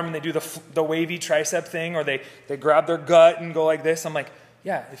their arm and they do the wavy tricep thing, or they grab their gut and go like this. I'm like,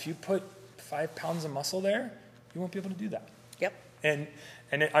 yeah, if you put 5 pounds of muscle there, you won't be able to do that. Yep. And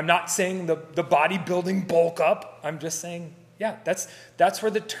I'm not saying the bodybuilding bulk up. I'm just saying, yeah, that's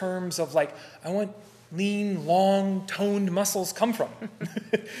where the terms of like, I want lean, long, toned muscles come from.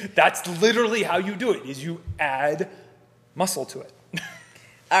 That's literally how you do it, is you add muscle to it.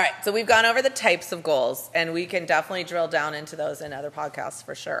 All right, so we've gone over the types of goals, and we can definitely drill down into those in other podcasts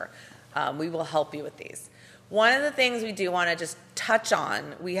for sure. We will help you with these. One of the things we do want to just touch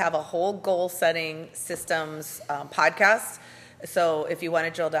on, we have a whole goal setting systems podcast. So if you want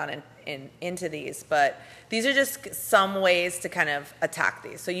to drill down into these, but these are just some ways to kind of attack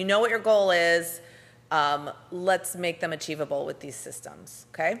these. So you know what your goal is. Let's make them achievable with these systems.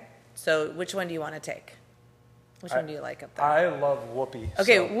 Okay. So which one do you want to take? Which one do you like up there? I love whoopee.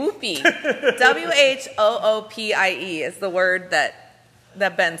 Okay, so. whoopee. WHOOPIE is the word that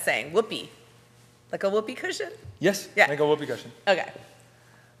Ben's saying. Whoopee. Like a whoopee cushion? Yes, Yeah. like a whoopee cushion. Okay.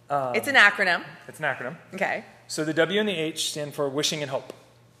 It's an acronym. It's an acronym. Okay. So the W and the H stand for wishing and hope.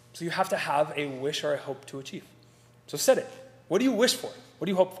 So you have to have a wish or a hope to achieve. So set it. What do you wish for? What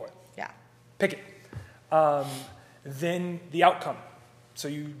do you hope for? Yeah. Pick it. Then the outcome. So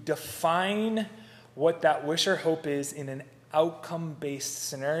you define what that wish or hope is in an outcome-based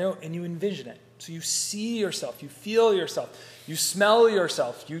scenario, and you envision it. So you see yourself, you feel yourself, you smell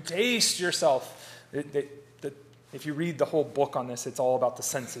yourself, you taste yourself. If you read the whole book on this, it's all about the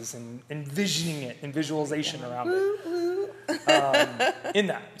senses and envisioning it and visualization around it. In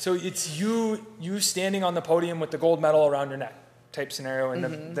that. So it's you standing on the podium with the gold medal around your neck type scenario,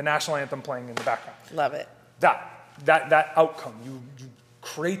 and the national anthem playing in the background. Love it. That outcome, you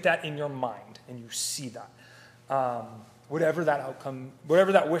create that in your mind. And you see that. Whatever that outcome,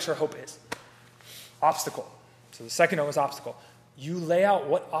 whatever that wish or hope is. Obstacle. So the second O is obstacle. You lay out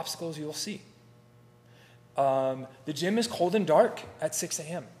what obstacles you'll see. The gym is cold and dark at 6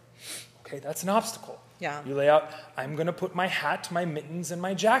 a.m. Okay, that's an obstacle. Yeah. You lay out, I'm going to put my hat, my mittens, and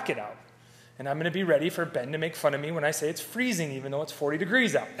my jacket out. And I'm going to be ready for Ben to make fun of me when I say it's freezing, even though it's 40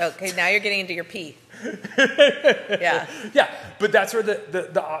 degrees out. Okay, now you're getting into your pee. Yeah. Yeah, but that's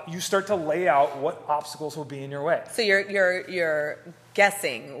where you start to lay out what obstacles will be in your way. So you're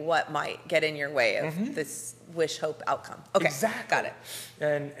guessing what might get in your way of this wish, hope, outcome. Okay, Exactly. got it.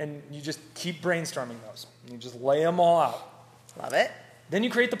 And you just keep brainstorming those. You just lay them all out. Love it. Then you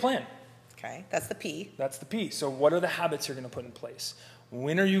create the plan. Okay, that's the P. That's the P. So what are the habits you're going to put in place?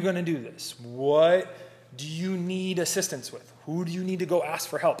 When are you going to do this? What do you need assistance with? Who do you need to go ask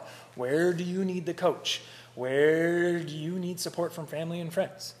for help? Where do you need the coach? Where do you need support from family and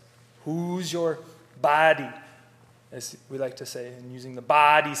friends? Who's your body? As we like to say, and using the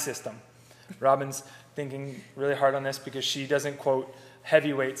body system. Robin's thinking really hard on this because she doesn't quote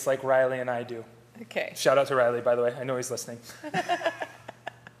heavyweights like Riley and I do. Okay. Shout out to Riley, by the way. I know he's listening.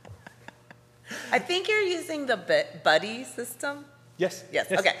 I think you're using the buddy system. Yes.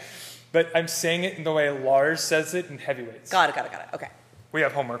 Yes. Okay. But I'm saying it in the way Lars says it in heavyweights. Got it. Okay. We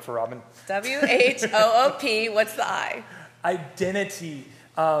have homework for Robin. WHOOP. What's the I? Identity.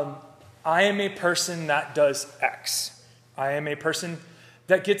 I am a person that does X. I am a person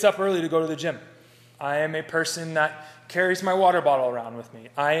that gets up early to go to the gym. I am a person that carries my water bottle around with me.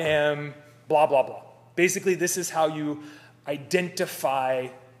 I am blah, blah, blah. Basically, this is how you identify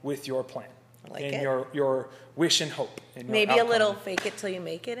with your plan. I like and it. your wish and hope. And your Maybe outcome. a little fake it till you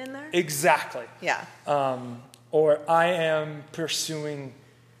make it in there? Exactly. Yeah. Or I am pursuing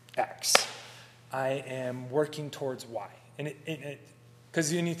X. I am working towards Y. And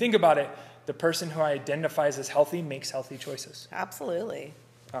because when you think about it, the person who identifies as healthy makes healthy choices. Absolutely.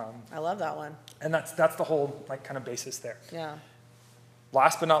 I love that one. And that's the whole kind of basis there. Yeah.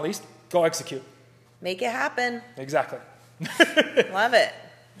 Last but not least, go execute. Make it happen. Exactly. Love it.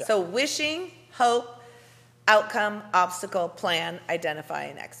 Yeah. So wishing, hope, outcome, obstacle, plan, identify,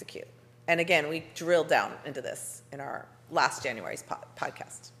 and execute. And again, we drilled down into this in our last January's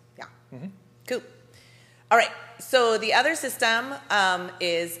podcast. Yeah. Mm-hmm. Cool. All right. So the other system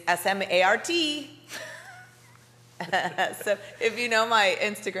is SMART. So if you know my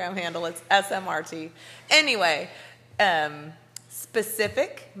Instagram handle, it's SMRT. Anyway,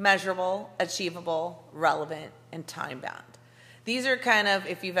 specific, measurable, achievable, relevant, and time-bound. These are kind of,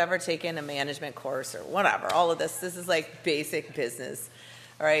 if you've ever taken a management course or whatever, all of this is like basic business,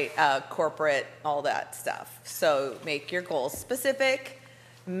 all right, corporate, all that stuff. So make your goals specific,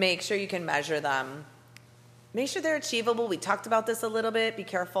 make sure you can measure them, make sure they're achievable. We talked about this a little bit. Be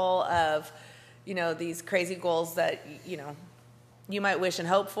careful of, these crazy goals that, you might wish and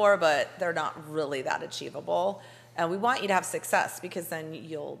hope for, but they're not really that achievable. And we want you to have success because then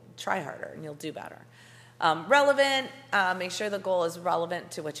you'll try harder and you'll do better. Relevant, make sure the goal is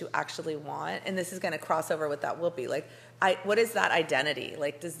relevant to what you actually want. And this is going to cross over with that whoopee. Like, what is that identity?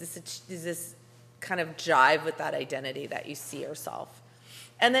 Like, does this kind of jive with that identity that you see yourself?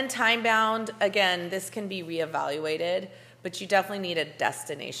 And then time bound, again, this can be reevaluated, but you definitely need a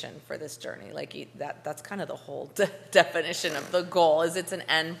destination for this journey. Like that's kind of the whole definition of the goal, is it's an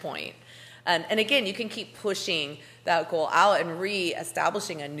end point. And again, you can keep pushing that goal out and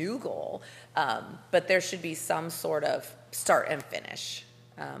re-establishing a new goal, but there should be some sort of start and finish.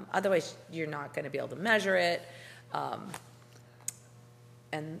 Otherwise, you're not going to be able to measure it.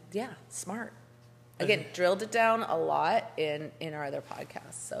 And yeah, smart. Again, drilled it down a lot in our other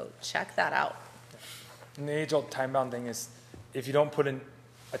podcasts, so check that out. And the age-old time-bound thing is, if you don't put a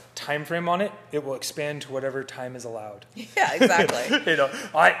time frame on it, it will expand to whatever time is allowed. Yeah, exactly.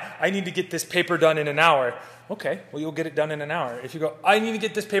 I need to get this paper done in an hour. Okay, well, you'll get it done in an hour. If you go, I need to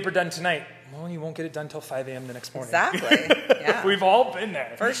get this paper done tonight, well, you won't get it done until 5 a.m. the next morning. Exactly. Yeah. We've all been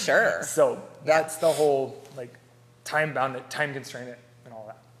there. For sure. So that's the whole, time-bound it, time constraint it, and all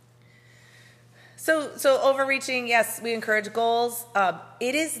that. So overreaching, yes, we encourage goals.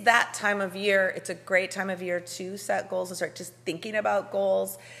 It is that time of year. It's a great time of year to set goals and start just thinking about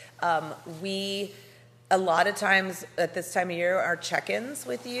goals. A lot of times at this time of year, our check-ins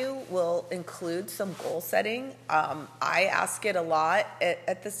with you will include some goal setting. I ask it a lot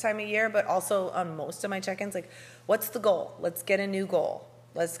at this time of year, but also on most of my check-ins, what's the goal? Let's get a new goal.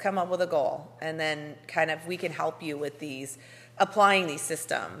 Let's come up with a goal. And then we can help you with these, applying these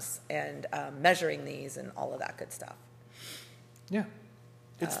systems and measuring these and all of that good stuff. Yeah.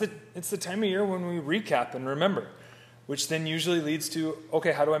 It's the time of year when we recap and remember, which then usually leads to,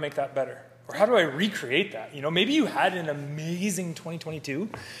 okay, how do I make that better? Or how do I recreate that? Maybe you had an amazing 2022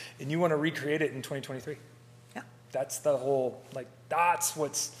 and you want to recreate it in 2023. Yeah. That's the whole, that's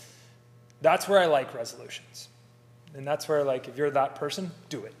where I like resolutions. And that's where, if you're that person,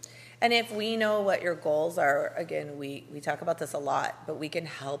 do it. And if we know what your goals are, again, we talk about this a lot, but we can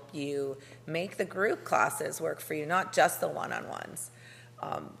help you make the group classes work for you, not just the one-on-ones.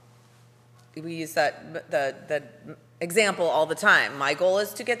 We use the example all the time. My goal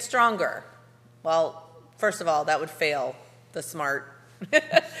is to get stronger. Well, first of all, that would fail the SMART.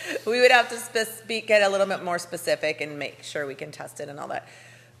 We would have to get a little bit more specific and make sure we can test it and all that.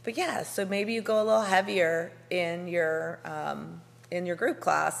 But yeah, so maybe you go a little heavier in your group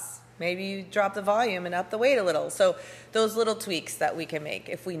class. Maybe you drop the volume and up the weight a little. So those little tweaks that we can make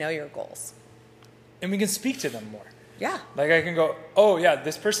if we know your goals. And we can speak to them more. Yeah. I can go, oh yeah,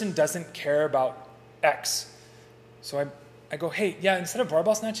 this person doesn't care about X. So I go, hey, yeah, instead of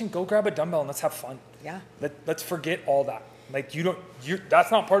barbell snatching, go grab a dumbbell and let's have fun. Yeah. Let's forget all that.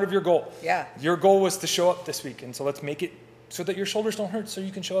 That's not part of your goal. Yeah. Your goal was to show up this week, and so let's make it so that your shoulders don't hurt, so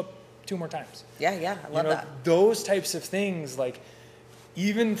you can show up 2 more times. Yeah, I love that. Those types of things,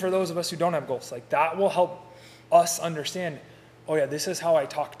 even for those of us who don't have goals, that will help us understand, oh yeah, this is how I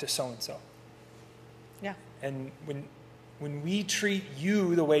talk to so-and-so. Yeah. And when we treat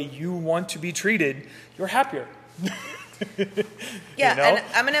you the way you want to be treated, you're happier. Yeah, and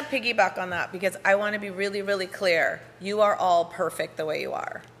I'm going to piggyback on that because I want to be really, really clear. You are all perfect the way you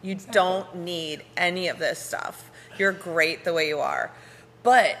are. You don't need any of this stuff. You're great the way you are.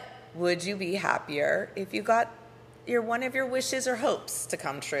 But would you be happier if you got one of your wishes or hopes to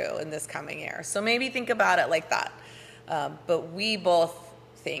come true in this coming year? So maybe think about it like that. But we both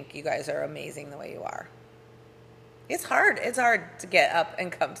think you guys are amazing the way you are. It's hard. It's hard to get up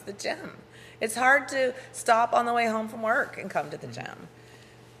and come to the gym. It's hard to stop on the way home from work and come to the gym.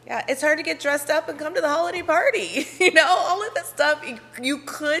 Yeah, it's hard to get dressed up and come to the holiday party. All of that stuff, you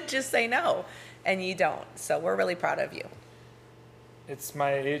could just say no, and you don't. So we're really proud of you. It's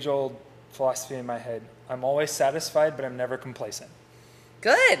my age-old philosophy in my head. I'm always satisfied, but I'm never complacent.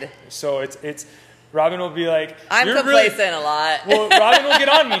 Good. So it's Robin will be like, I'm complacent a lot. Well, Robin will get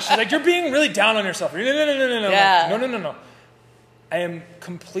on me. She's like, you're being really down on yourself. No. Yeah. No. I am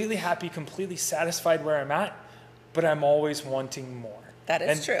completely happy, completely satisfied where I'm at, but I'm always wanting more. That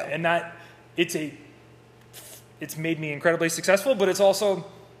is true. And that it's made me incredibly successful, but it's also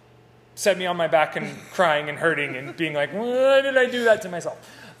set me on my back and crying and hurting and being like, why did I do that to myself?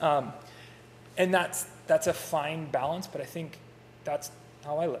 And that's a fine balance, but I think that's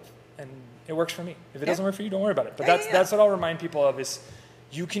how I live. And it works for me. If it doesn't work for you, don't worry about it. But that's what I'll remind people of is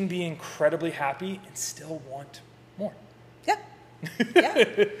you can be incredibly happy and still want more. Yeah. Yeah.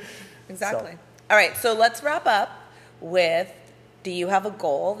 Exactly. So. All right, so let's wrap up with, do you have a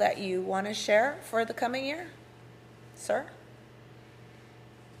goal that you want to share for the coming year, sir?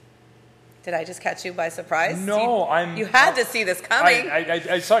 Did I just catch you by surprise? No, You had to see this coming.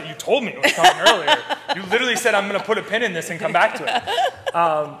 I saw it. You told me it was coming earlier. You literally said, I'm going to put a pin in this and come back to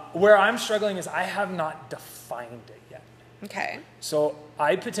it. Where I'm struggling is I have not defined it yet. Okay. So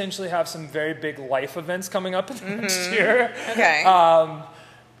I potentially have some very big life events coming up in the next year. Okay.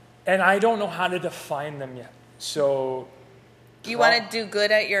 And I don't know how to define them yet. So You want to do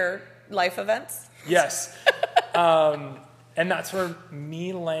good at your life events? Yes. And that's where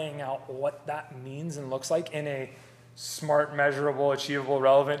me laying out what that means and looks like in a smart, measurable, achievable,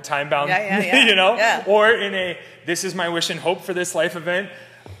 relevant, time-bound, you know, or in a, this is my wish and hope for this life event.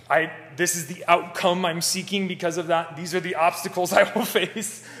 This is the outcome I'm seeking because of that. These are the obstacles I will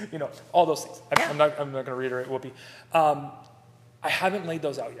face. You know, all those things. I'm not going to reiterate Whoopi. I haven't laid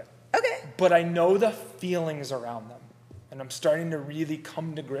those out yet. Okay. But I know the feelings around them. And I'm starting to really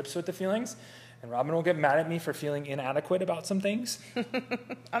come to grips with the feelings. And Robin will get mad at me for feeling inadequate about some things.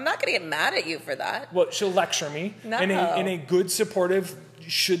 I'm not going to get mad at you for that. Well, she'll lecture me in a good, supportive,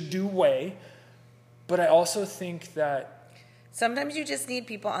 should-do way. But I also think that sometimes you just need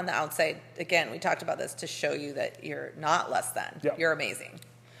people on the outside. Again, we talked about this to show you that you're not less than. Yeah. You're amazing.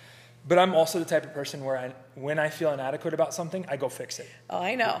 But I'm also the type of person where when I feel inadequate about something, I go fix it. Oh,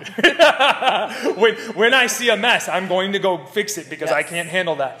 I know. when I see a mess, I'm going to go fix it because I can't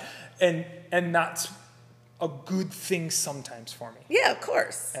handle that. And that's a good thing sometimes for me. Yeah, of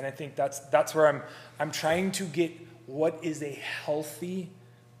course. And I think that's where I'm trying to get what is a healthy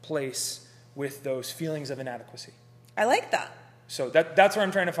place with those feelings of inadequacy. I like that. So that's where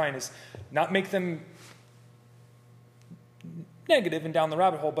I'm trying to find is not make them negative and down the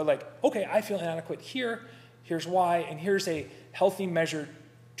rabbit hole, but like, okay, I feel inadequate here, here's why, and here's a healthy measure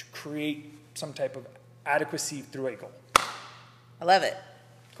to create some type of adequacy through a goal. I love it.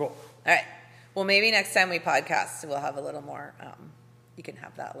 Cool. All right. Well, maybe next time we podcast, we'll have a little more, you can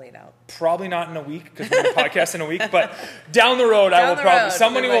have that laid out. Probably not in a week because we're going to podcast in a week, but down the road,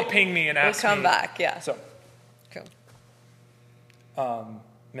 somebody will ping me and ask me. We'll come back, yeah. So. Cool.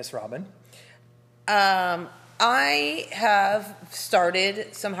 Miss Robin? I have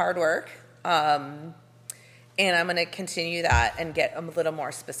started some hard work, and I'm going to continue that and get a little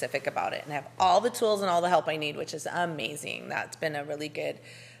more specific about it and have all the tools and all the help I need, which is amazing. That's been a really good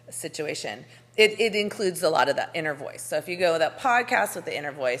situation. It includes a lot of that inner voice. So if you go that podcast with the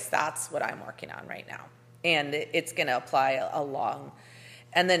inner voice, that's what I'm working on right now. And it's going to apply along.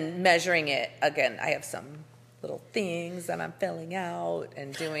 And then measuring it, again, I have some little things that I'm filling out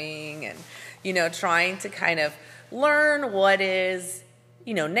and doing and, you know, trying to kind of learn what is,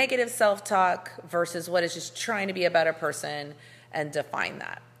 you know, negative self-talk versus what is just trying to be a better person and define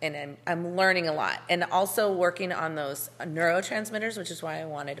that. And I'm learning a lot. And also working on those neurotransmitters, which is why I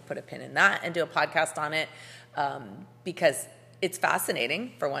wanted to put a pin in that and do a podcast on it, because it's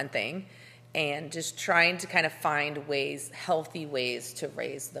fascinating, for one thing, and just trying to kind of find ways, healthy ways to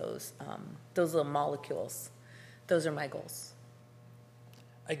raise those little molecules. Those are my goals.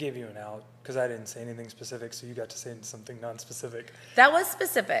 I gave you an out because I didn't say anything specific, so you got to say something non-specific. That was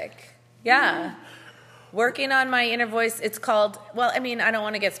specific. Yeah. Working on my inner voice, it's called, well, I mean, I don't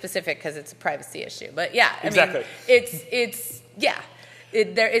want to get specific because it's a privacy issue, but yeah. Exactly. I mean,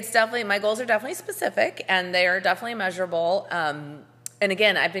 it's definitely, my goals are definitely specific and they are definitely measurable. And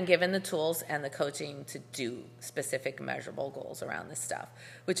again, I've been given the tools and the coaching to do specific measurable goals around this stuff,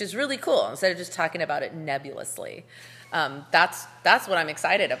 which is really cool. Instead of just talking about it nebulously, that's what I'm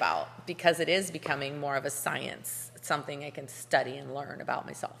excited about because it is becoming more of a science. It's something I can study and learn about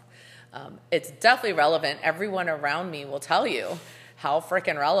myself. It's definitely relevant. Everyone around me will tell you how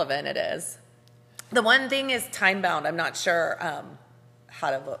freaking relevant it is. The one thing is time bound. I'm not sure how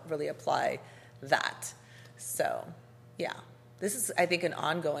to really apply that. So, yeah. This is, I think, an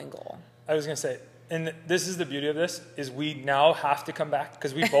ongoing goal. I was going to say, and this is the beauty of this, is we now have to come back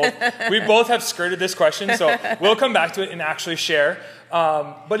because we both have skirted this question, so we'll come back to it and actually share.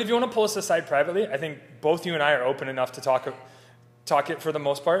 But if you want to pull us aside privately, I think both you and I are open enough to talk it for the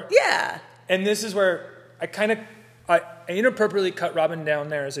most part. Yeah. And this is where I inappropriately cut Robin down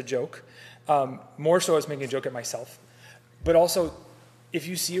there as a joke, more so as making a joke at myself. But also, if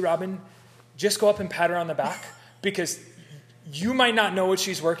you see Robin, just go up and pat her on the back because you might not know what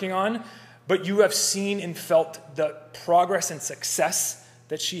she's working on, but you have seen and felt the progress and success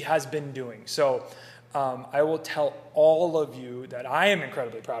that she has been doing. So I will tell all of you that I am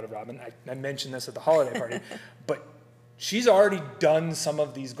incredibly proud of Robin. I mentioned this at the holiday party, but she's already done some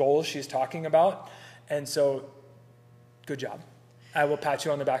of these goals she's talking about. And so good job. I will pat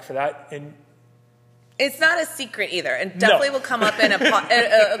you on the back for that. And it's not a secret either, and definitely will come up in a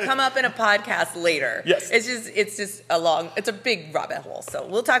podcast later. Yes, it's just it's a big rabbit hole. So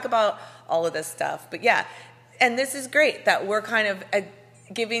we'll talk about all of this stuff. But yeah, and this is great that we're kind of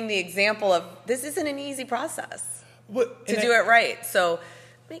giving the example of this isn't an easy process to do it right. So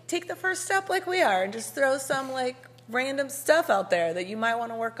take the first step like we are, and just throw some like random stuff out there that you might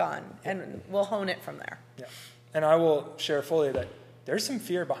want to work on, and we'll hone it from there. Yeah, and I will share fully that there's some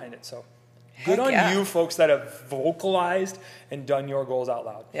fear behind it. So Good on yeah. you folks that have vocalized and done your goals out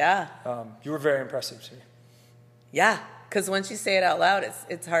loud. Yeah. You were very impressive to me. Yeah. Because once you say it out loud,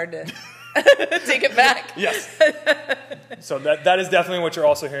 it's hard to take it back. Yes. So that is definitely what you're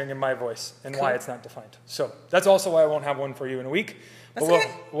also hearing in my voice and why it's not defined. So that's also why I won't have one for you in a week.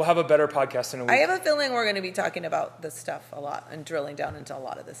 But we'll have a better podcast in a week. I have a feeling we're going to be talking about this stuff a lot and drilling down into a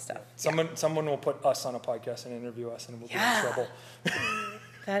lot of this stuff. Someone will put us on a podcast and interview us, and we'll be in trouble.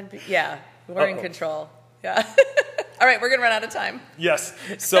 We're in control. Yeah. All right, we're going to run out of time. Yes.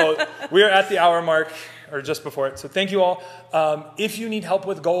 So we are at the hour mark, or just before it. So thank you all. If you need help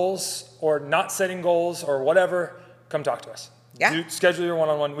with goals or not setting goals or whatever, come talk to us. Yeah. Schedule your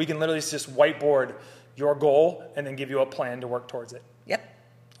one-on-one. We can literally just whiteboard your goal and then give you a plan to work towards it. Yep.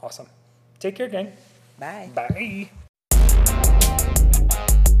 Awesome. Take care, gang. Bye. Bye.